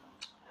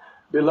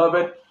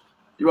 Beloved,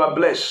 you are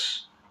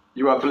blessed.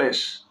 You are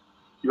blessed.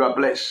 You are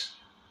blessed.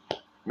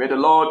 May the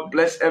Lord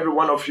bless every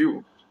one of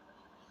you.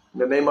 In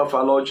the name of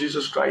our Lord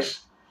Jesus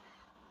Christ,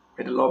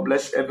 may the Lord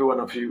bless every one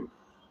of you.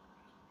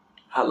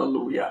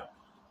 Hallelujah.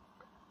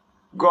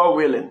 God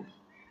willing,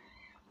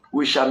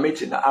 we shall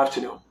meet in the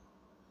afternoon.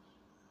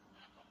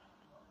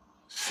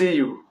 See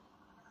you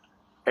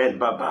and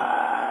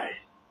bye-bye.